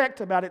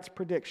correct about its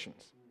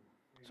predictions.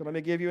 So let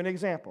me give you an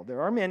example.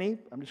 There are many.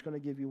 I'm just going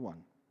to give you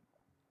one.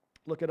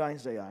 Look at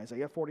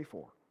Isaiah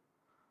 44.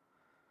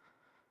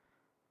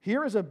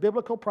 Here is a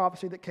biblical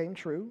prophecy that came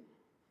true.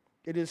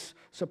 It is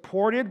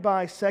supported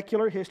by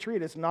secular history.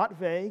 It is not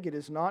vague. It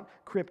is not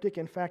cryptic.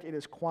 In fact, it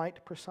is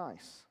quite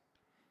precise.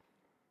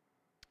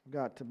 I've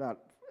got about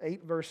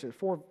 8 verses,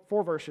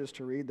 four verses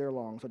to read. They're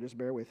long, so just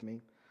bear with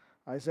me.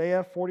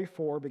 Isaiah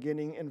 44,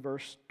 beginning in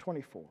verse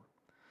 24.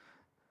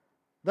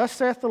 Thus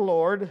saith the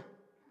Lord,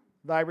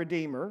 thy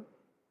Redeemer,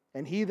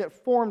 and he that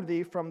formed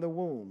thee from the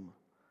womb.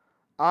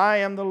 I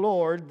am the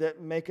Lord that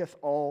maketh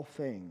all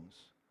things,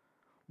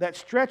 that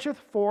stretcheth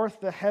forth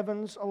the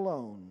heavens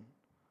alone,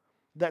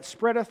 that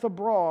spreadeth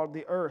abroad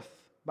the earth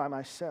by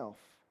myself,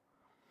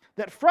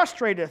 that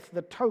frustrateth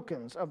the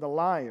tokens of the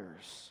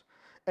liars,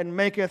 and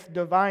maketh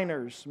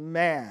diviners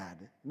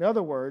mad. In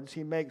other words,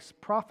 he makes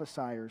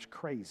prophesiers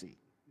crazy.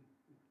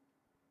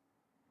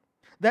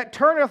 That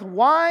turneth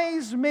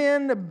wise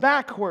men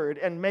backward,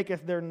 and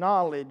maketh their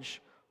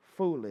knowledge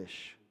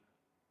foolish.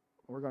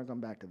 We're going to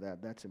come back to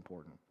that. That's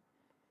important.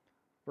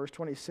 Verse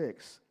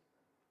 26.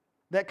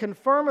 That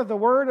confirmeth the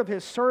word of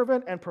his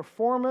servant, and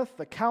performeth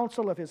the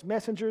counsel of his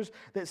messengers,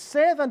 that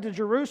saith unto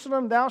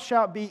Jerusalem, thou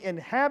shalt be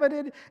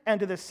inhabited, and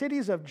to the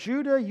cities of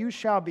Judah you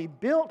shall be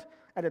built,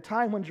 at a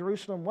time when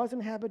Jerusalem was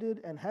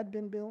inhabited and had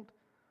been built.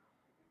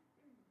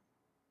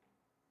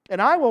 And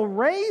I will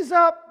raise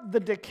up the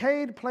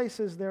decayed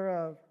places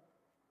thereof,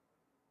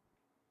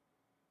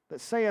 that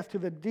saith to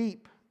the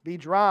deep, be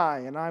dry,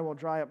 and I will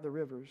dry up the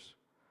rivers.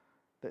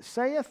 That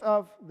saith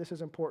of, this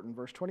is important,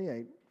 verse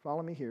 28,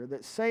 follow me here,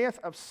 that saith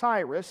of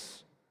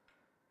Cyrus,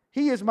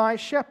 he is my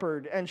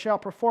shepherd, and shall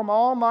perform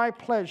all my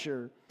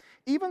pleasure,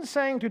 even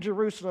saying to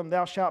Jerusalem,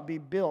 thou shalt be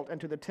built, and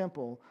to the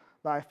temple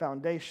thy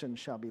foundation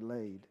shall be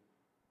laid.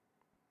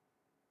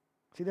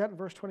 See that in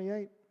verse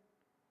 28?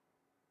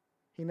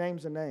 He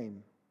names a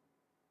name,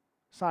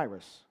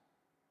 Cyrus.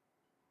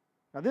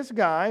 Now this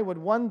guy would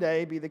one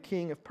day be the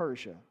king of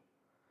Persia.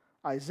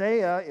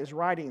 Isaiah is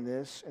writing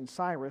this, and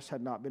Cyrus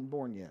had not been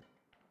born yet.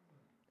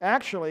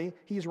 Actually,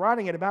 he's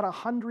writing it about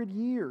 100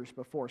 years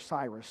before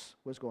Cyrus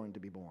was going to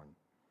be born,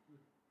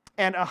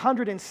 and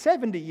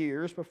 170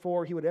 years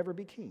before he would ever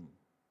be king.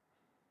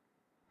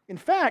 In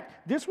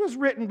fact, this was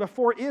written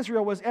before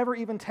Israel was ever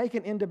even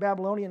taken into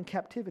Babylonian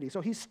captivity. So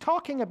he's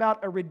talking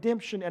about a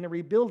redemption and a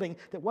rebuilding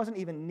that wasn't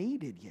even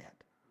needed yet.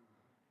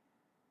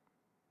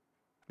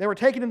 They were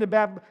taken into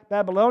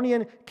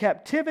Babylonian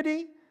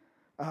captivity,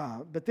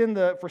 but then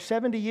for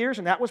 70 years,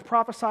 and that was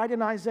prophesied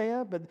in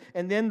Isaiah,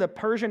 and then the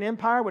Persian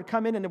Empire would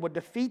come in and it would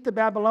defeat the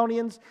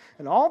Babylonians,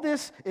 and all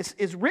this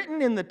is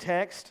written in the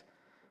text,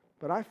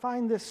 but I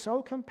find this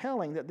so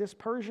compelling that this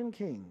Persian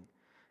king,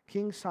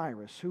 King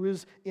Cyrus, who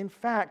is in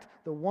fact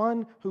the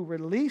one who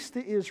released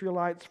the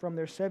Israelites from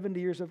their 70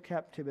 years of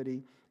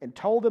captivity and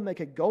told them they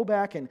could go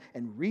back and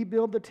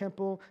rebuild the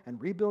temple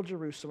and rebuild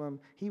Jerusalem,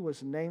 he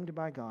was named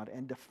by God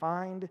and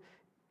defined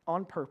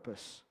on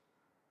purpose,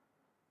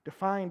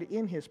 defined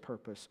in his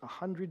purpose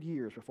 100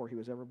 years before he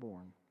was ever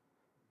born.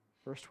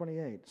 Verse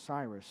 28,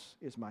 Cyrus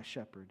is my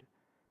shepherd.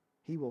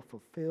 He will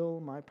fulfill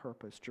my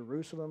purpose.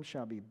 Jerusalem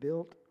shall be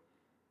built,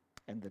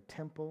 and the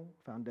temple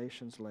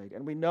foundations laid.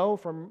 And we know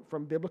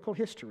from biblical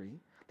history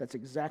that's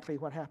exactly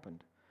what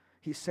happened.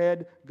 He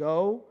said,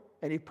 go,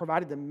 and he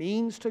provided the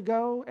means to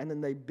go, and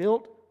then they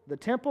built the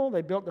temple,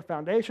 they built the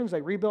foundations,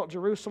 they rebuilt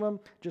Jerusalem,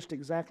 just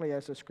exactly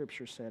as the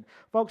Scripture said.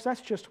 Folks,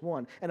 that's just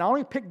one. And I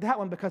only picked that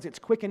one because it's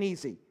quick and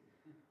easy.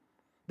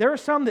 There are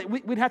some that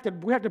we'd have to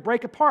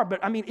break apart,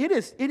 but I mean, it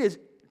is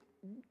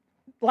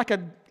like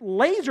a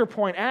laser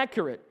point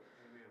accurate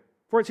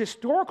for its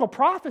historical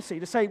prophecy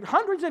to say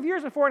hundreds of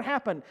years before it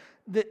happened,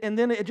 and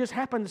then it just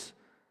happens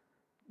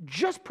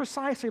just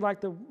precisely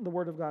like the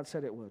Word of God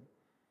said it would.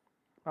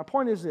 My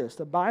point is this: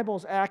 the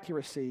Bible's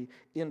accuracy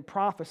in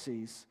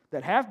prophecies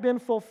that have been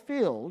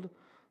fulfilled,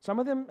 some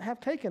of them have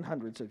taken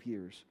hundreds of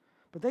years,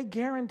 but they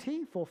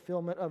guarantee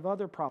fulfillment of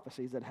other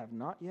prophecies that have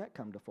not yet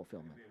come to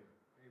fulfillment. Amen.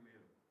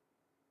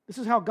 This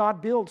is how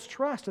God builds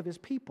trust of His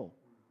people.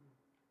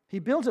 He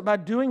builds it by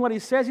doing what He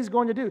says He's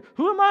going to do.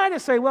 Who am I to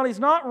say, well, He's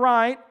not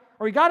right,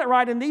 or He got it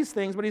right in these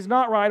things, but He's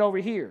not right over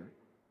here?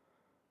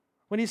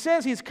 When he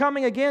says he's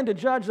coming again to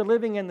judge the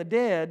living and the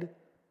dead,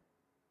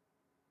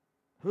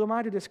 who am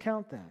I to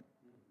discount that?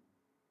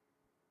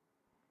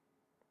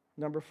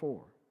 Number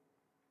 4,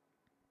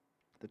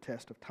 the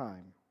test of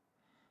time.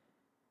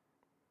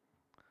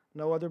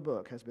 No other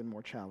book has been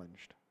more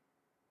challenged.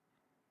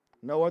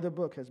 No other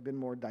book has been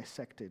more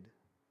dissected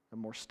and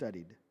more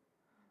studied.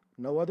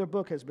 No other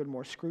book has been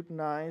more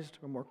scrutinized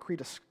or more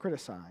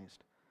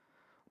criticized.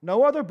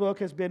 No other book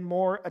has been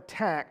more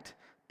attacked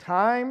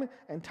time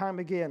and time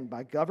again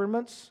by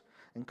governments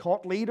and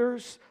cult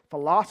leaders,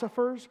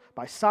 philosophers,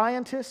 by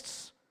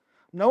scientists.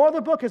 No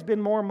other book has been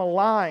more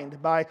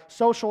maligned by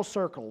social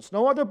circles.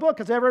 No other book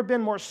has ever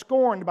been more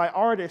scorned by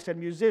artists and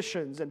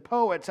musicians and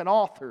poets and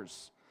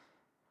authors.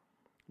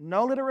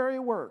 No literary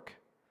work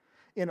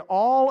in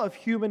all of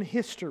human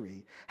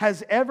history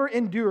has ever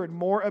endured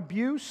more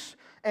abuse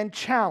and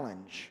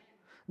challenge.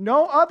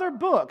 No other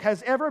book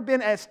has ever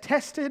been as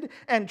tested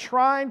and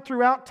tried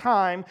throughout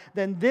time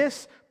than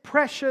this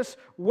precious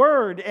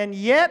word, and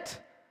yet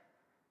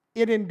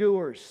it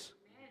endures.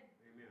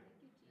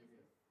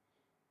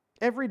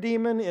 Every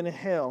demon in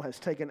hell has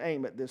taken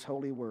aim at this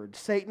holy word.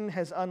 Satan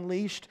has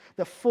unleashed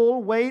the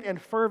full weight and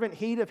fervent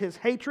heat of his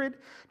hatred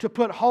to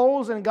put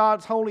holes in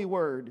God's holy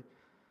word.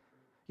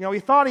 You know, he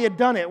thought he had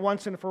done it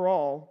once and for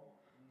all.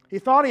 He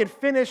thought he had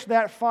finished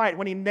that fight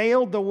when he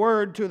nailed the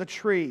word to the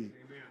tree. Amen.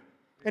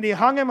 And he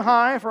hung him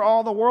high for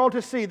all the world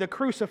to see, the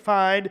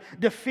crucified,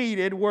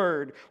 defeated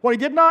word. What he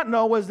did not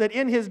know was that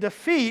in his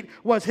defeat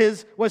was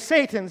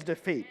Satan's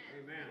defeat.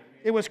 Amen.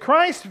 It was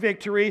Christ's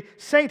victory,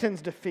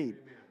 Satan's defeat.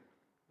 Amen.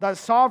 The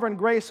sovereign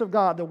grace of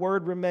God, the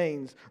word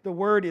remains. The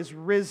word is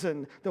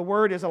risen. The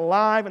word is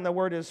alive, and the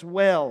word is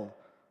well.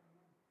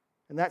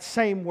 And that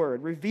same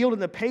word, revealed in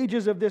the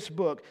pages of this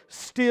book,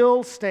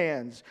 still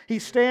stands. He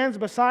stands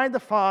beside the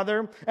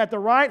Father, at the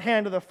right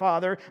hand of the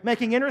Father,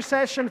 making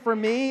intercession for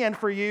me and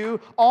for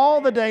you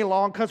all the day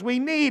long, because we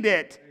need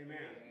it. Amen.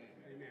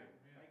 Amen.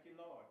 Thank you,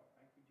 Lord.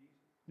 Thank you,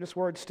 Jesus. This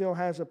word still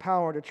has the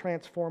power to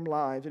transform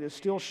lives. It is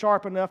still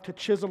sharp enough to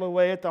chisel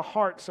away at the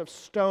hearts of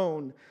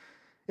stone.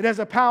 It has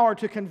a power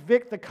to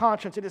convict the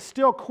conscience. It is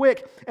still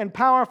quick and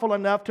powerful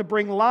enough to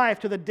bring life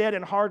to the dead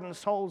and hardened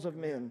souls of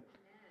men.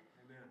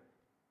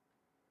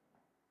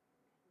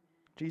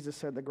 Jesus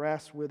said, the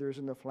grass withers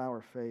and the flower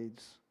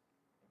fades.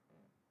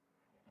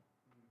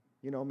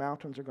 You know,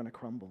 mountains are going to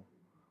crumble.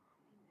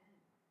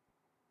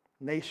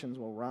 Nations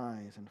will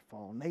rise and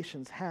fall.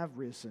 Nations have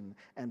risen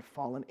and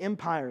fallen.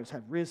 Empires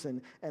have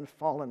risen and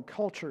fallen.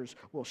 Cultures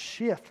will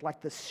shift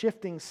like the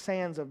shifting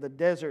sands of the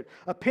desert.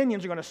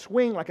 Opinions are going to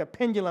swing like a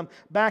pendulum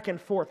back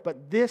and forth.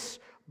 But this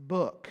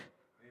book,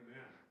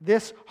 amen,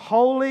 this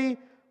holy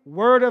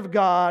Word of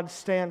God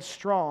stands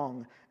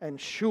strong and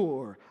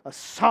sure, a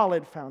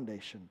solid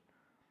foundation.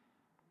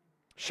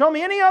 Show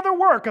me any other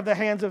work of the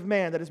hands of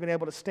man that has been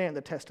able to stand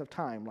the test of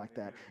time like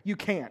that. You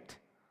can't.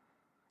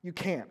 You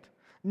can't.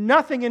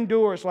 Nothing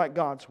endures like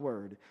God's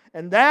Word.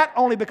 And that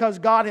only because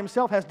God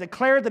Himself has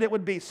declared that it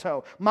would be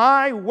so.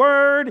 My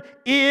Word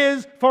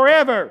is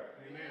forever.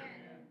 Amen.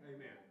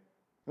 Amen.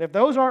 And if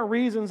those aren't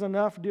reasons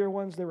enough, dear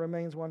ones, there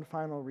remains one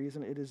final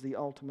reason. It is the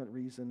ultimate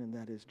reason, and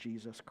that is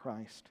Jesus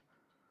Christ.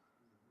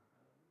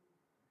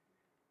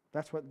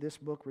 That's what this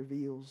book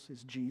reveals,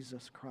 is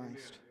Jesus Christ.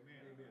 Amen.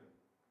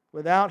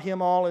 Without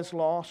Him, all is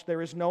lost.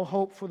 There is no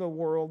hope for the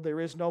world.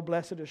 There is no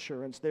blessed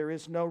assurance. There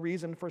is no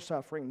reason for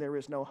suffering. There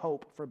is no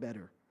hope for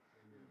better.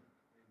 Amen.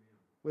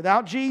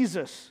 Without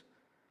Jesus,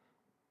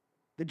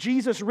 the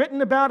Jesus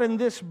written about in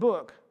this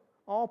book,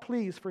 all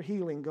pleas for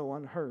healing go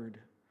unheard.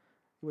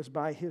 It was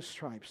by His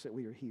stripes that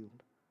we are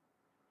healed.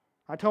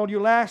 I told you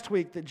last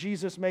week that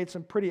Jesus made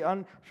some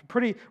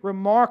pretty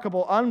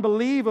remarkable,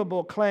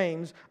 unbelievable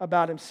claims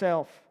about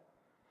Himself.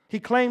 He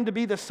claimed to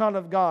be the Son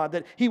of God,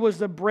 that He was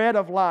the bread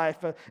of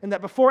life, and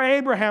that before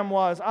Abraham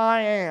was,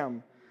 I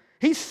am.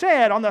 He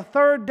said on the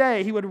third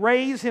day He would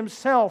raise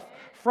Himself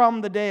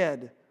from the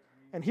dead.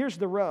 And here's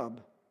the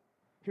rub.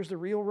 Here's the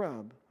real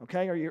rub.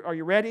 Okay, are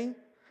you ready?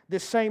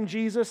 This same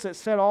Jesus that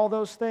said all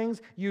those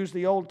things used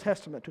the Old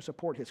Testament to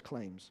support His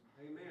claims.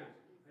 Amen.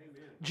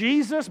 Amen.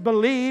 Jesus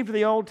believed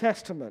the Old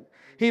Testament.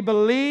 He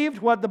believed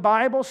what the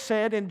Bible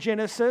said in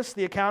Genesis,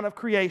 the account of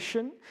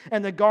creation,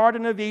 and the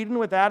Garden of Eden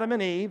with Adam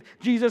and Eve.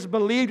 Jesus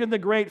believed in the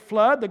great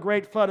flood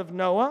of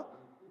Noah.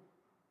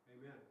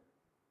 Amen.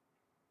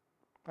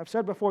 I've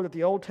said before that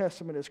the Old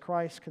Testament is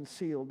Christ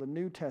concealed. The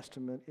New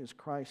Testament is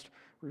Christ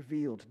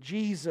revealed.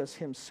 Jesus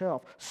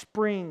Himself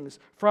springs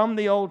from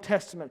the Old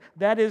Testament.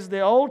 That is the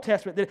Old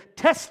Testament, the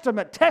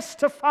Testament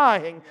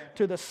testifying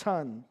to the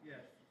Son. Yes.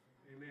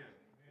 Amen.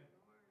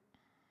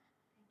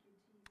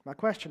 My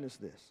question is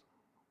this.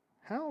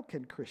 How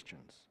can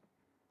Christians,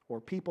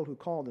 or people who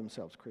call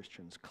themselves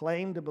Christians,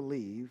 claim to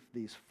believe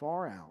these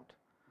far-out,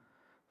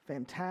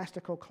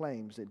 fantastical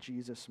claims that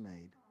Jesus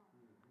made?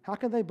 How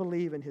can they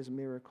believe in His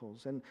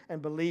miracles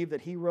and believe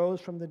that He rose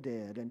from the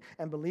dead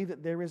and believe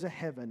that there is a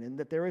heaven and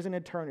that there is an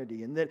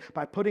eternity and that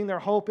by putting their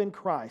hope in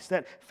Christ,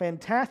 that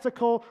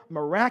fantastical,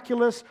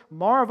 miraculous,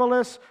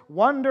 marvelous,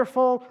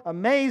 wonderful,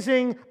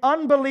 amazing,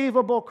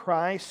 unbelievable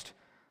Christ,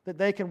 that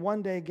they can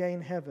one day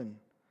gain heaven.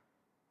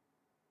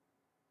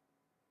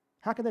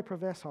 How can they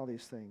profess all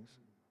these things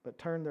but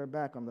turn their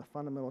back on the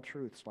fundamental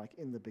truths like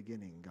in the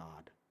beginning,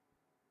 God?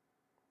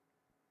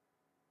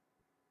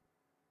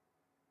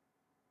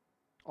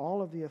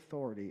 All of the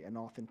authority and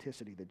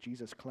authenticity that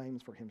Jesus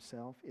claims for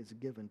himself is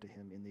given to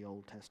him in the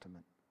Old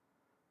Testament.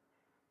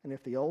 And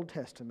if the Old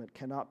Testament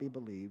cannot be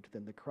believed,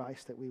 then the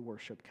Christ that we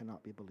worship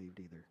cannot be believed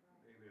either.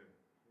 Amen.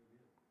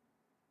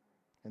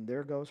 And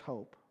there goes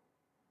hope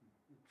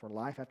for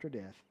life after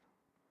death,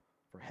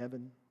 for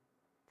heaven,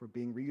 for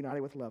being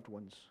reunited with loved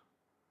ones.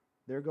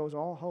 There goes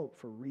all hope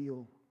for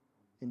real,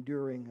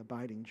 enduring,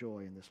 abiding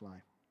joy in this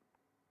life.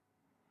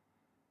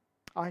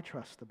 I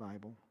trust the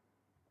Bible.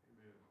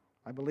 Amen.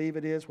 I believe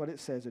it is what it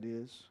says it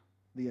is,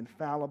 the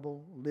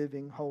infallible,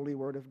 living, holy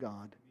Word of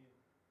God.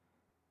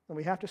 And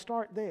we have to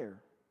start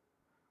there.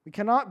 We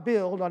cannot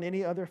build on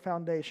any other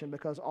foundation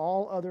because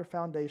all other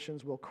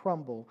foundations will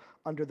crumble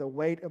under the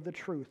weight of the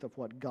truth of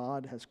what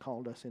God has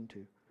called us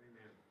into.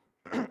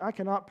 Amen. I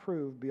cannot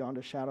prove beyond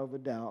a shadow of a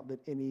doubt that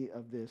any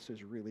of this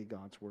is really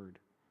God's Word.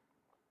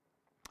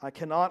 I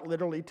cannot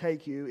literally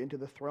take you into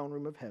the throne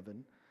room of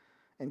heaven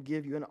and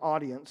give you an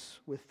audience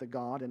with the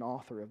God and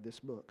author of this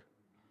book.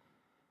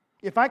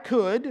 If I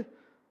could,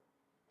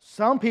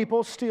 some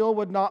people still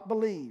would not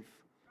believe.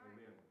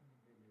 Amen.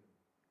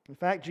 In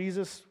fact,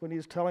 Jesus, when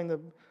he's telling the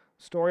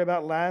story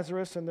about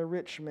Lazarus and the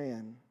rich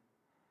man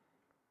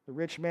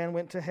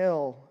went to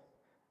hell,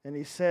 and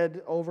he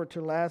said over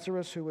to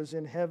Lazarus who was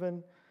in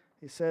heaven,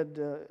 he said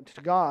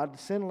to God,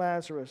 send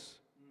Lazarus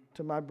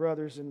to my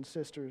brothers and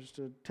sisters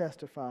to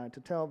testify, to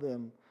tell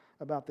them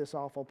about this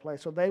awful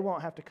place, so they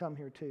won't have to come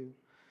here too.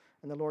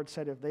 And the Lord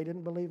said, if they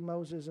didn't believe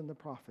Moses and the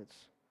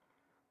prophets,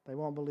 they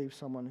won't believe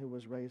someone who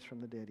was raised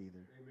from the dead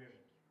either. Amen.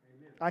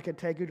 Amen. I could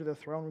take you to the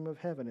throne room of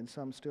heaven and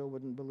some still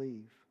wouldn't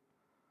believe.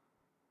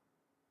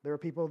 There are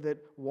people that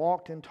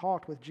walked and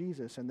talked with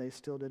Jesus and they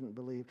still didn't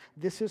believe.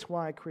 This is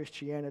why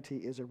Christianity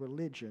is a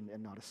religion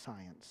and not a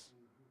science.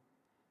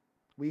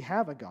 We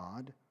have a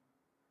God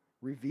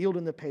revealed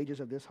in the pages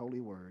of this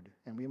holy word,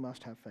 and we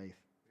must have faith.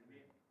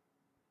 Amen.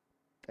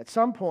 At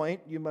some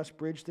point, you must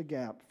bridge the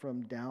gap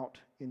from doubt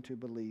into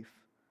belief.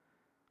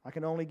 I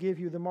can only give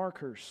you the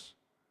markers,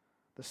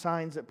 the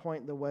signs that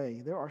point the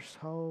way. There are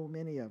so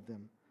many of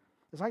them.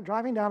 It's like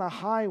driving down a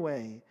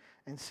highway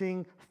and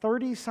seeing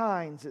 30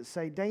 signs that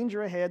say,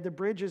 danger ahead, the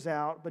bridge is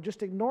out, but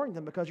just ignoring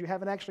them because you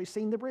haven't actually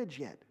seen the bridge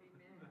yet.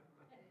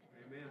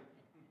 Amen.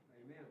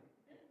 Amen.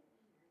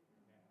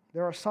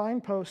 There are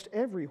signposts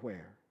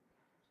everywhere.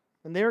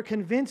 And they are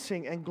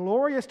convincing and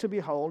glorious to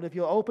behold if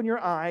you'll open your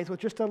eyes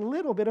with just a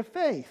little bit of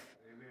faith.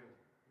 Amen.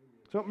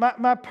 So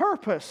my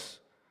purpose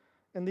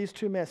in these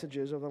two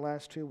messages over the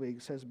last 2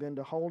 weeks has been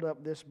to hold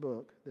up this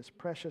book, this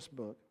precious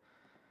book,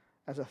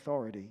 as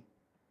authority.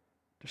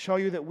 To show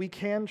you that we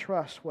can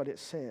trust what it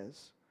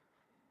says.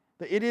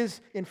 That it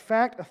is, in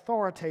fact,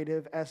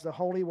 authoritative as the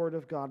holy word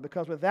of God.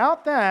 Because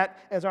without that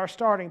as our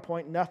starting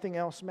point, nothing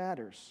else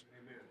matters.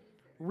 Amen.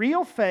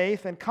 Real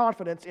faith and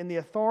confidence in the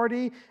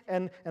authority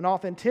and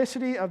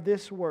authenticity of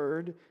this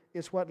word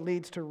is what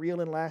leads to real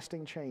and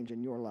lasting change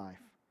in your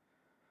life.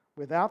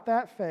 Without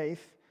that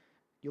faith,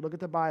 you look at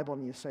the Bible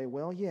and you say,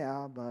 well,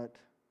 yeah, but...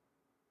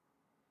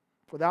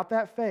 Without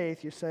that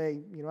faith, you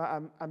say,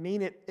 I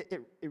mean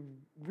it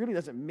really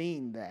doesn't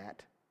mean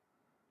that.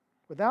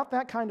 Without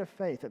that kind of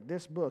faith that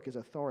this book is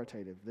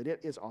authoritative, that it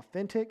is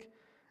authentic,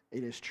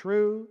 it is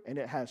true, and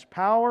it has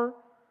power,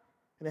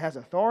 and it has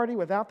authority,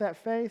 without that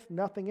faith,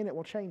 nothing in it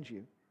will change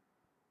you.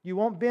 You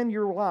won't bend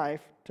your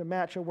life to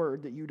match a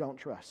word that you don't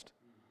trust.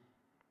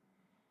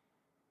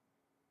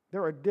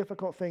 There are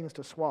difficult things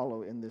to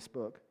swallow in this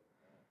book.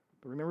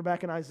 But remember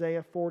back in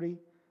Isaiah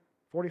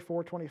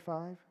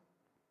 44:25?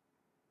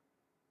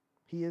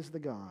 He is the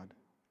God.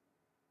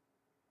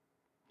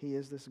 He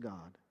is this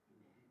God.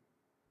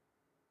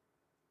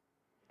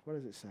 What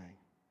does it say?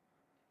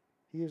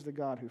 He is the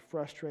God who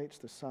frustrates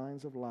the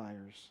signs of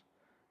liars,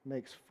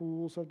 makes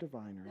fools of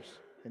diviners,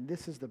 and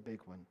this is the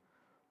big one,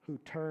 who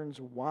turns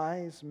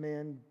wise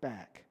men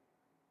back.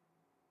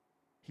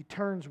 He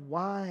turns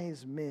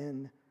wise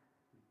men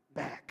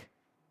back.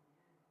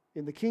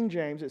 In the King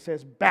James, it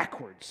says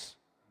backwards,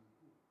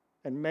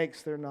 and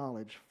makes their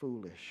knowledge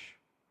foolish.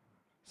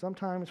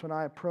 Sometimes when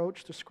I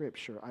approach the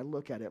Scripture, I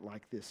look at it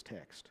like this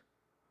text.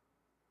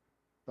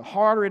 The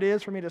harder it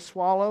is for me to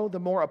swallow, the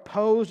more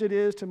opposed it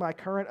is to my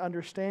current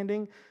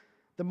understanding,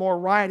 the more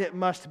right it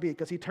must be,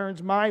 because he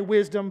turns my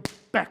wisdom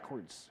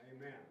backwards.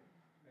 Amen.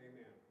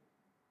 Amen.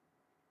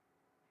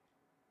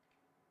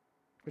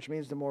 Which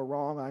means the more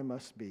wrong I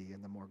must be,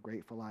 and the more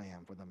grateful I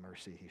am for the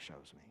mercy he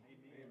shows me. Amen.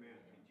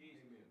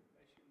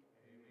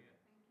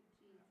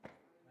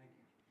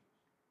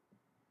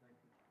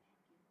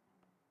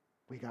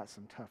 We got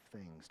some tough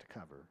things to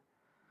cover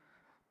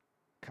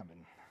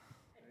coming.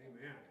 Amen.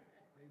 Amen.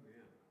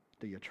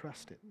 Do you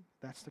trust it?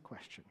 That's the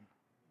question.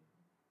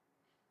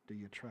 Do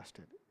you trust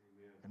it?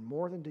 Amen. And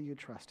more than do you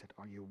trust it,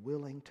 are you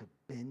willing to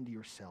bend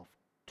yourself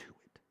to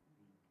it?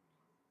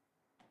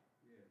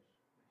 Yes.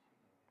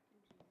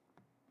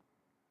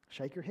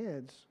 Shake your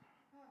heads,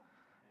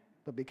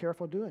 but be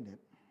careful doing it.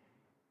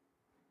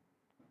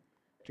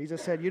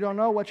 Jesus said, you don't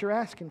know what you're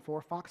asking for.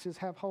 Foxes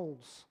have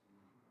holes,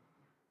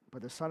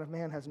 but the Son of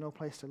Man has no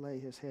place to lay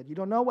his head. You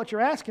don't know what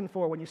you're asking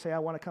for when you say, I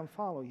want to come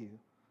follow you.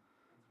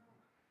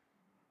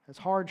 There's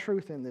hard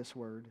truth in this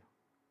word.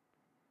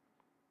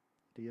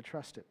 Do you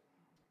trust it?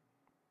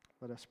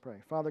 Let us pray.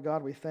 Father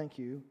God, we thank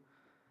you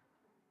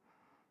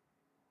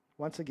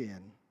once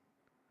again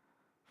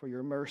for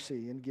your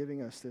mercy in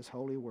giving us this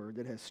holy word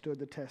that has stood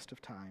the test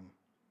of time,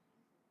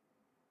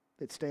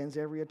 that stands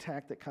every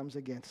attack that comes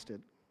against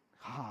it.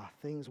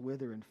 Things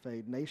wither and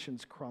fade.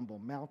 Nations crumble.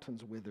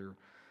 Mountains wither.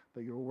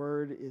 But your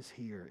word is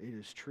here. It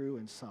is true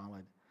and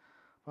solid.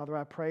 Father,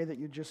 I pray that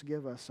you just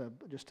give us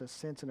just a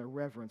sense and a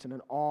reverence and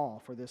an awe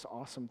for this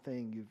awesome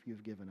thing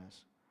you've given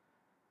us.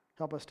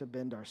 Help us to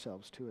bend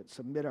ourselves to it,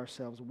 submit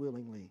ourselves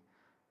willingly,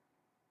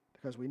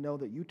 because we know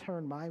that you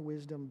turn my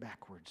wisdom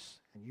backwards,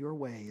 and your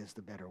way is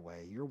the better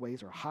way. Your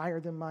ways are higher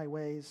than my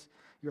ways.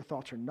 Your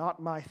thoughts are not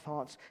my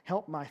thoughts.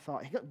 Help my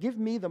thoughts. Give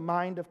me the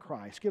mind of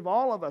Christ. Give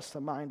all of us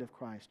the mind of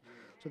Christ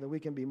so that we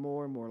can be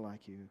more and more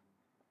like you.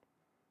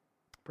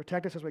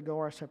 Protect us as we go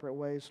our separate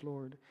ways,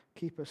 Lord.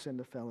 Keep us in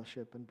the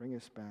fellowship and bring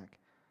us back.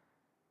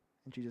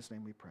 In Jesus'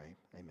 name we pray.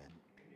 Amen.